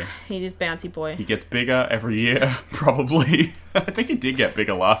the way. he is bouncy boy. He gets bigger every year, probably. I think he did get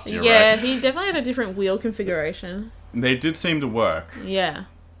bigger last year, Yeah, right? he definitely had a different wheel configuration. They did seem to work. Yeah.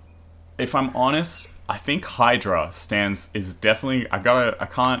 If I'm honest, I think Hydra is definitely... I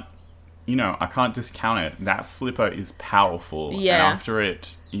can't discount it. That flipper is powerful. Yeah. And after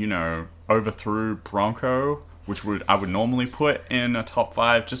it, overthrew Bronco, which I would normally put in a top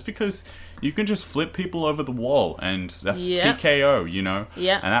 5, just because you can just flip people over the wall, and that's Yeah. TKO,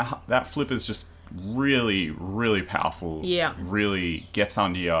 Yeah. And that flip is just really, really powerful. Yeah. Really gets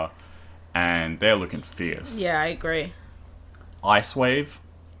under you, and they're looking fierce. Yeah, I agree. Ice Wave,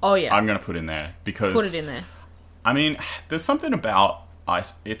 Oh, yeah. I'm going to put in there, because... Put it in there. I mean, there's something about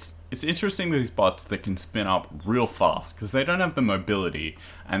ice. It's interesting, these bots that can spin up real fast because they don't have the mobility,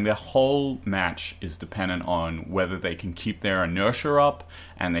 and their whole match is dependent on whether they can keep their inertia up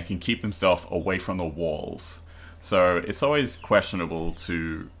and they can keep themselves away from the walls. So it's always questionable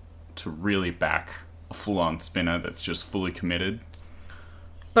to really back a full-on spinner that's just fully committed.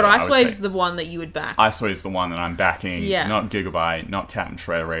 But I Ice would Wave's say the one that you would back. Ice Wave's the one that I'm backing. Yeah. Not Gigabyte, not Captain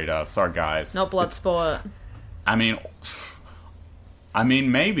Shredder Raider. Sorry, guys. Not Bloodsport. I mean,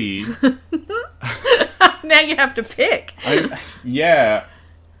 maybe. Now you have to pick. Yeah.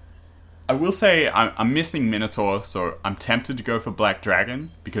 I will say I'm missing Minotaur, so I'm tempted to go for Black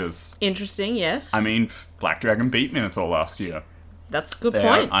Dragon because Interesting, yes. I mean Black Dragon beat Minotaur last year. That's a good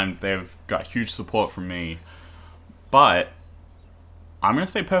point. They've got huge support from me, but I'm gonna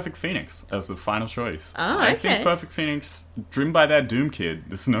say Perfect Phoenix as the final choice. Oh, I okay. think Perfect Phoenix, driven by that Doom Kid,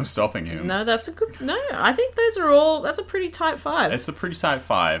 there's no stopping him. No, that's a good... No, I think those are all... That's a pretty tight 5. It's a pretty tight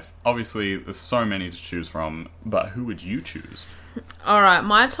 5. Obviously, there's so many to choose from, but who would you choose? Alright,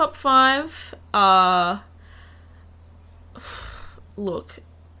 my top 5 are... Look,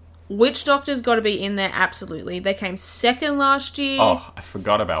 Witch Doctor's got to be in there, absolutely. They came second last year. Oh, I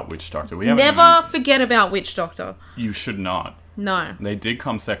forgot about Witch Doctor. Never forget about Witch Doctor. You should not. No. They did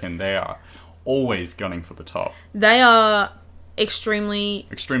come second. They are always gunning for the top. They are extremely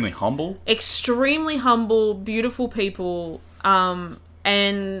humble. Extremely humble, beautiful people.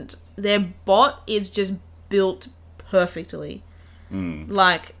 And their bot is just built perfectly.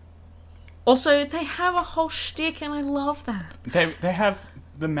 Like, also, they have a whole shtick, and I love that. They have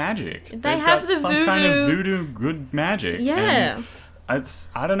the magic. They have the some voodoo. kind of voodoo good magic. Yeah. And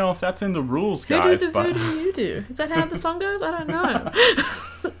I don't know if that's in the rules, Who guys. do the but voodoo you do? Is that how the song goes? I don't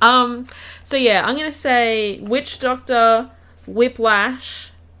know. So yeah, I'm gonna say Witch Doctor,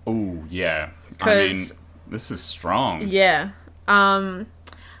 Whiplash. Oh yeah. I mean, 'Cause- this is strong. Yeah.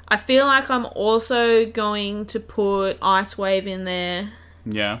 I feel like I'm also going to put Ice Wave in there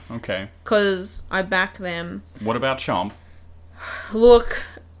Yeah. Okay. because I back them. What about Chomp? Look,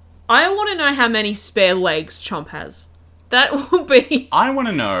 I want to know how many spare legs Chomp has. That will be... I want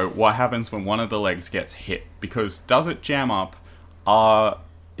to know what happens when one of the legs gets hit, because does it jam up?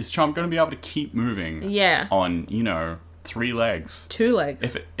 Is Chomp going to be able to keep moving? Yeah. On 3 legs. 2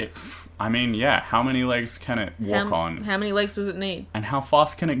 legs. I mean, yeah. How many legs can it walk on? How many legs does it need? And how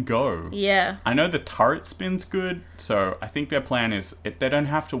fast can it go? Yeah. I know the turret spin's good, so I think their plan is they don't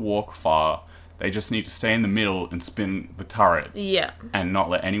have to walk far. They just need to stay in the middle and spin the turret. Yeah. And not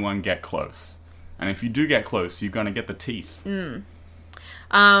let anyone get close. And if you do get close, you're going to get the teeth.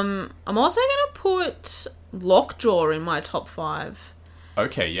 I'm also going to put Lockjaw in my top 5.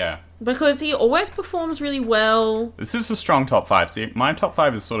 Okay, yeah. Because he always performs really well. This is a strong top 5. See, my top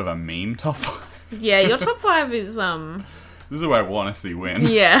 5 is sort of a meme top 5. Yeah, your top 5 is, This is where I want to see win.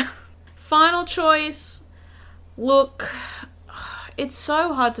 Yeah. Final choice. Look, it's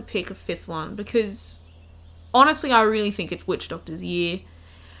so hard to pick a 5th one because, honestly, I really think it's Witch Doctor's year.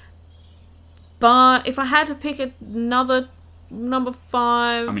 But if I had to pick another number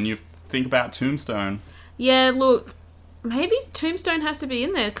 5... I mean, you think about Tombstone. Yeah, look, maybe Tombstone has to be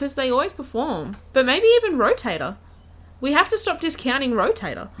in there because they always perform. But maybe even Rotator. We have to stop discounting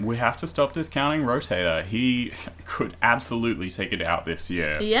Rotator. We have to stop discounting Rotator. He could absolutely take it out this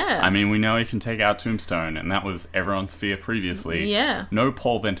year. Yeah. I mean, we know he can take out Tombstone, and that was everyone's fear previously. Yeah. No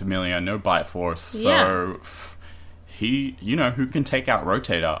Paul Ventimiglia, no Bite Force. So, Yeah. he, who can take out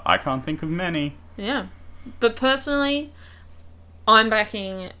Rotator? I can't think of many. Yeah. But personally, I'm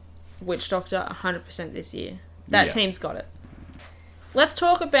backing Witch Doctor 100% this year. That Yeah. team's got it. Let's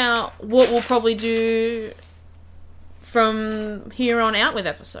talk about what we'll probably do from here on out with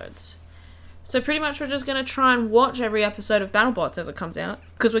episodes. So pretty much we're just going to try and watch every episode of BattleBots as it comes out,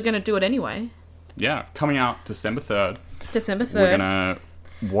 because we're going to do it anyway. Yeah, coming out December 3rd. December 3rd. We're going to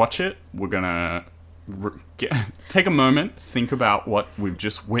watch it. We're going to take a moment, think about what we've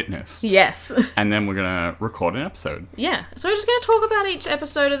just witnessed. Yes. And then we're going to record an episode. Yeah. So we're just going to talk about each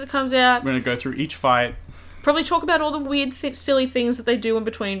episode as it comes out. We're going to go through each fight. Probably talk about all the weird, silly things that they do in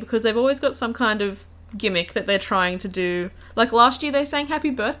between, because they've always got some kind of gimmick that they're trying to do. Like last year they sang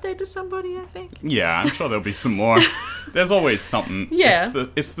happy birthday to somebody, I think. Yeah, I'm sure there'll be some more. There's always something. Yeah.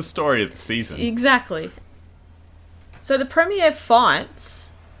 It's the story of the season. Exactly. So the premiere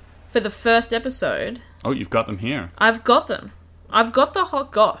fights for the first episode... Oh, you've got them here. I've got them. I've got the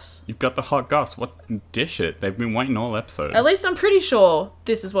hot goss. You've got the hot goss. What? Dish it. They've been waiting all episode. At least I'm pretty sure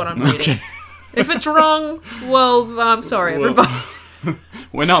this is what I'm reading. Okay. If it's wrong, well, I'm sorry, everybody.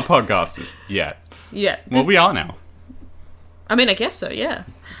 We're not podcasters yet. Yeah. Well, we are now. I mean, I guess so, yeah.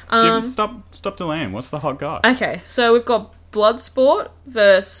 Stop delaying. What's the hot goss? Okay, so we've got Bloodsport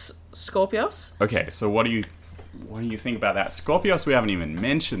versus Scorpios. Okay, so what do you think about that? Scorpios we haven't even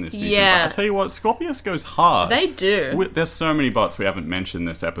mentioned this season. Yeah. But I'll tell you what, Scorpios goes hard. They do. There's so many bots we haven't mentioned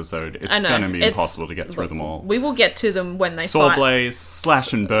this episode. It's I know. going to be It's- impossible to get through them all. We will get to them when they Sword fight. Blaze,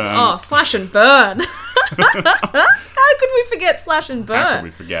 Slash and Burn. Oh, slash and burn. How could we forget Slash and How could Burn?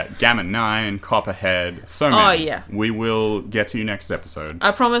 we forget? Gamma 9, Copperhead, so Oh, many. yeah. We will get to you next episode.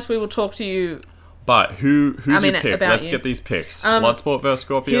 I promise we will talk to you. But who's your pick? about Let's you. get these picks. Bloodsport versus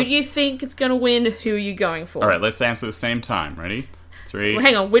Scorpios. Who do you think is going to win? Who are you going for? All right, let's answer at the same time. Ready? 3. Well,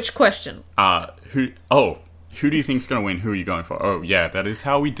 hang on, which question? Who do you think's going to win? Who are you going for? Oh, yeah, that is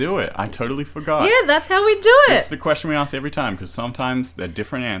how we do it. I totally forgot. Yeah, that's how we do It's it. the question we ask every time, because sometimes they're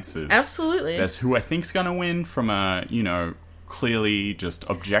different answers. Absolutely. There's who I think's going to win from a, clearly just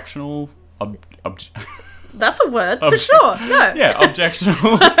objectional... That's a word, for sure. No. Yeah,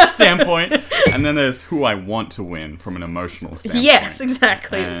 objectional standpoint. And then there's who I want to win from an emotional standpoint. Yes,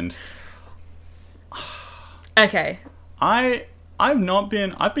 exactly. And Okay. I've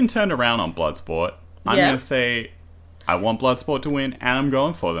been turned around on Bloodsport. I'm Yeah. going to say I want Bloodsport to win, and I'm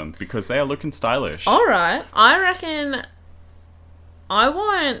going for them because they are looking stylish. Alright. I reckon I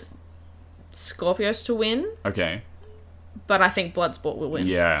want Scorpios to win, Okay. but I think Bloodsport will win.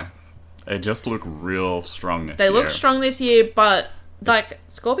 Yeah. They just look real strong this They year. look strong this year, but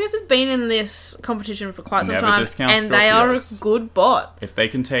Scorpios has been in this competition for quite some Never time, discount and they are a Scorpios. good bot. If they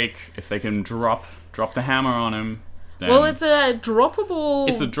can drop the hammer on him, then Well, it's a droppable.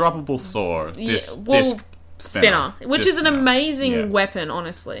 it's a droppable sword. Yeah, Disc spinner, which Disc is an spinner. amazing Yeah. weapon,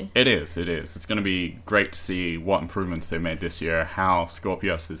 honestly. It is. It's going to be great to see what improvements they've made this year, how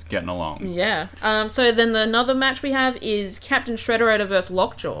Scorpios is getting along. Yeah. So then another match we have is Captain Shredderator versus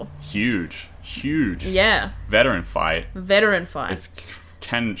Lockjaw. Huge Yeah. veteran fight. Veteran fight.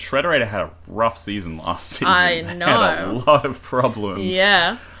 Shredderator had a rough season last season. I Had a know. lot of problems.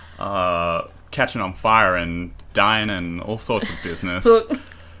 Yeah. Catching on fire and dying and all sorts of business. Look,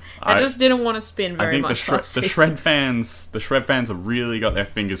 I just didn't want to spin I very think much the last season. Shred fans have really got their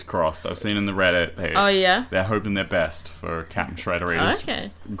fingers crossed. I've seen in the Reddit. Oh, yeah? They're hoping their best for Captain Shredderator's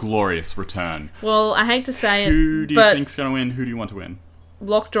Okay. glorious return. Well, I hate to say it, Who do you but think's going to win? Who do you want to win?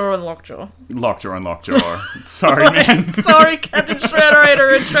 Lockjaw and Lockjaw. Lockjaw and Lockjaw. Sorry, man. Sorry, Captain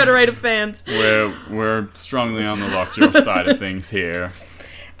Shredderator and Shredderator fans. We're strongly on the Lockjaw side of things here.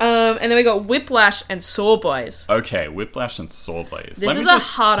 And then we got Whiplash and Sawblaze. Okay, Whiplash and Sawblaze. This is a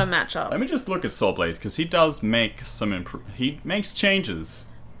harder matchup. Let me just look at Sawblaze, because he does make some he makes changes.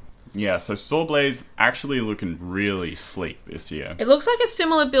 Yeah, so Sawblaze actually looking really sleek this year. It looks like a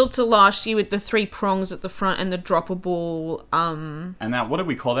similar build to last year with the 3 prongs at the front and the droppable, And that, what do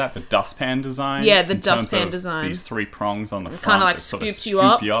we call that? The dustpan design? Yeah, the In terms dustpan of design. These 3 prongs on the front. kinda like that sort scoops of you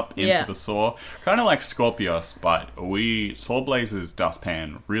scoop up. into Yeah. the saw. Kind of like Scorpios, but Sawblaze's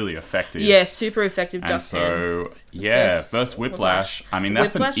dustpan really effective. yeah, super effective And dustpan. so, yeah, versus Whiplash. I mean,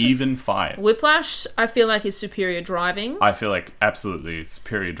 that's Whiplash- an even fight. Whiplash, I feel like, is superior driving. I feel like absolutely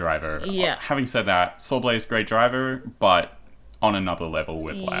superior driver. Yeah. Having said that, Sawblaze great driver, but on another level,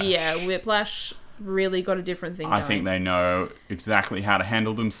 Whiplash. Yeah, Whiplash really got a different thing I going. think they know exactly how to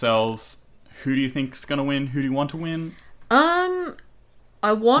handle themselves. Who do you think's going to win? Who do you want to win?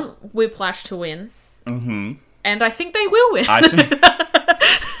 I want Whiplash to win. Mm-hmm. And I think they will win. I think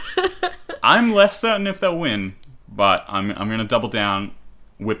I'm less certain if they'll win, but I'm going to double down.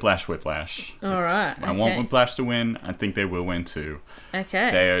 Whiplash. All right. I want okay. Whiplash to win. I think they will win too.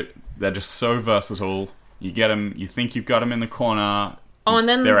 Okay. They're just so versatile. You get them. You think you've got them in the corner. Oh, and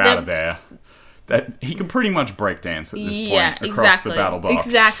then they're out of there. That he can pretty much break dance at this Yeah, point across exactly. the battle box.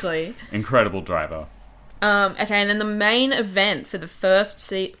 Exactly. Incredible driver. Okay, and then the main event for the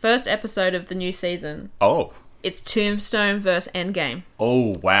first episode of the new season, Oh. it's Tombstone versus Endgame.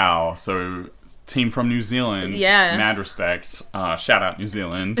 Oh, wow. So, team from New Zealand. Yeah. Mad respect. Shout out New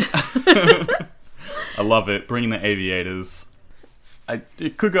Zealand. I love it. Bringing the aviators.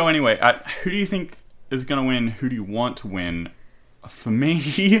 It could go anyway. Who do you think is going to win? Who do you want to win? For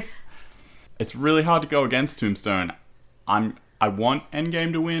me, it's really hard to go against Tombstone. I want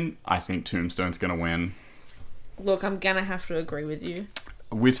Endgame to win. I think Tombstone's going to win. Look, I'm gonna have to agree with you.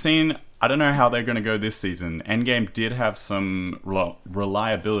 We've seen, I don't know how they're going to go this season. Endgame did have some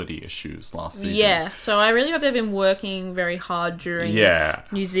reliability issues last season. Yeah, so I really hope they've been working very hard during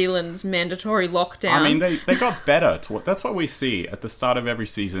New Zealand's mandatory lockdown. I mean, they got better. That's what we see at the start of every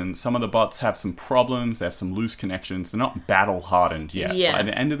season. Some of the bots have some problems. They have some loose connections. They're not battle hardened yet. Yeah. By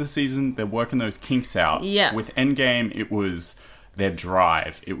the end of the season, they're working those kinks out. Yeah. With Endgame, it was their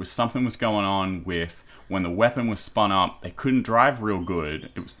drive. It was something was going on with when the weapon was spun up. They couldn't drive real good.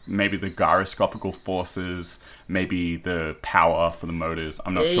 It was maybe the gyroscopical forces, maybe the power for the motors.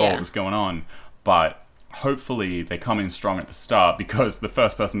 I'm not sure Yeah. what was going on, but hopefully they come in strong at the start because the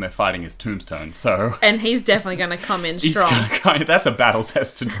first person they're fighting is Tombstone. So and he's definitely gonna come in strong. that's a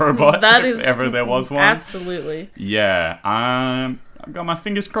battle-tested robot. That if is ever there was one. Absolutely. Yeah, I'm I've got my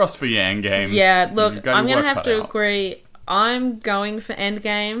fingers crossed for you, Endgame. Yeah, You've look, got your I'm going to work have cut to out. agree. I'm going for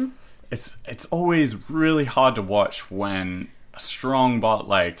Endgame. It's always really hard to watch when a strong bot,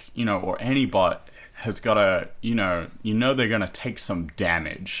 like, you know, or any bot has got a, you know they're going to take some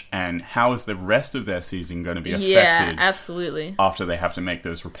damage, and how is the rest of their season going to be affected Yeah, absolutely. after they have to make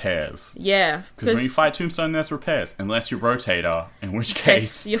those repairs? Yeah. Because when you fight Tombstone, there's repairs, unless you're Rotator, in which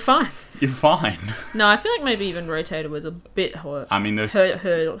case you're fine. you're fine. No, I feel like maybe even Rotator was a bit hurt. I mean, those Hurt.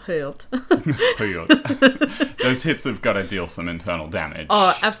 those hits have got to deal some internal damage.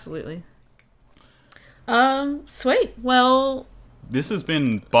 Oh, absolutely. Sweet. Well, This has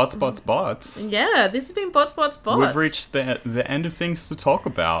been Bots. yeah, this has been Bots. We've reached the end of things to talk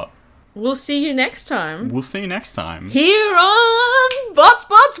about. We'll see you next time. We'll see you next time. Here on Bots.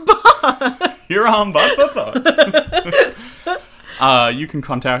 Here on Bots. You can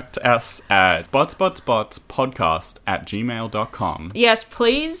contact us at botspodcast@gmail.com. Yes,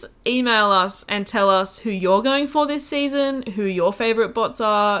 please email us and tell us who you're going for this season, who your favourite bots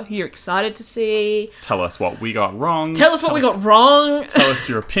are, who you're excited to see. Tell us what we got wrong. Tell us what we got wrong. Tell us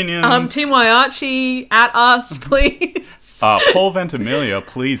your opinions. Team Waiachi, at us, please. Paul Ventimiglia,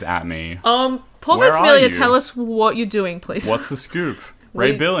 please at me. Paul Where are Ventimiglia, you? tell us what you're doing, please. What's the scoop?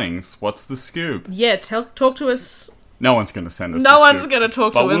 Ray We- Billings, what's the scoop? Yeah, talk to us. No one's going to send us. No the one's scoop. going to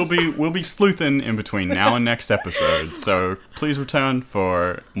talk But to us. we'll be sleuthing in between now and next episode. So please return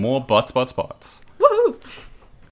for more Bots. Woohoo!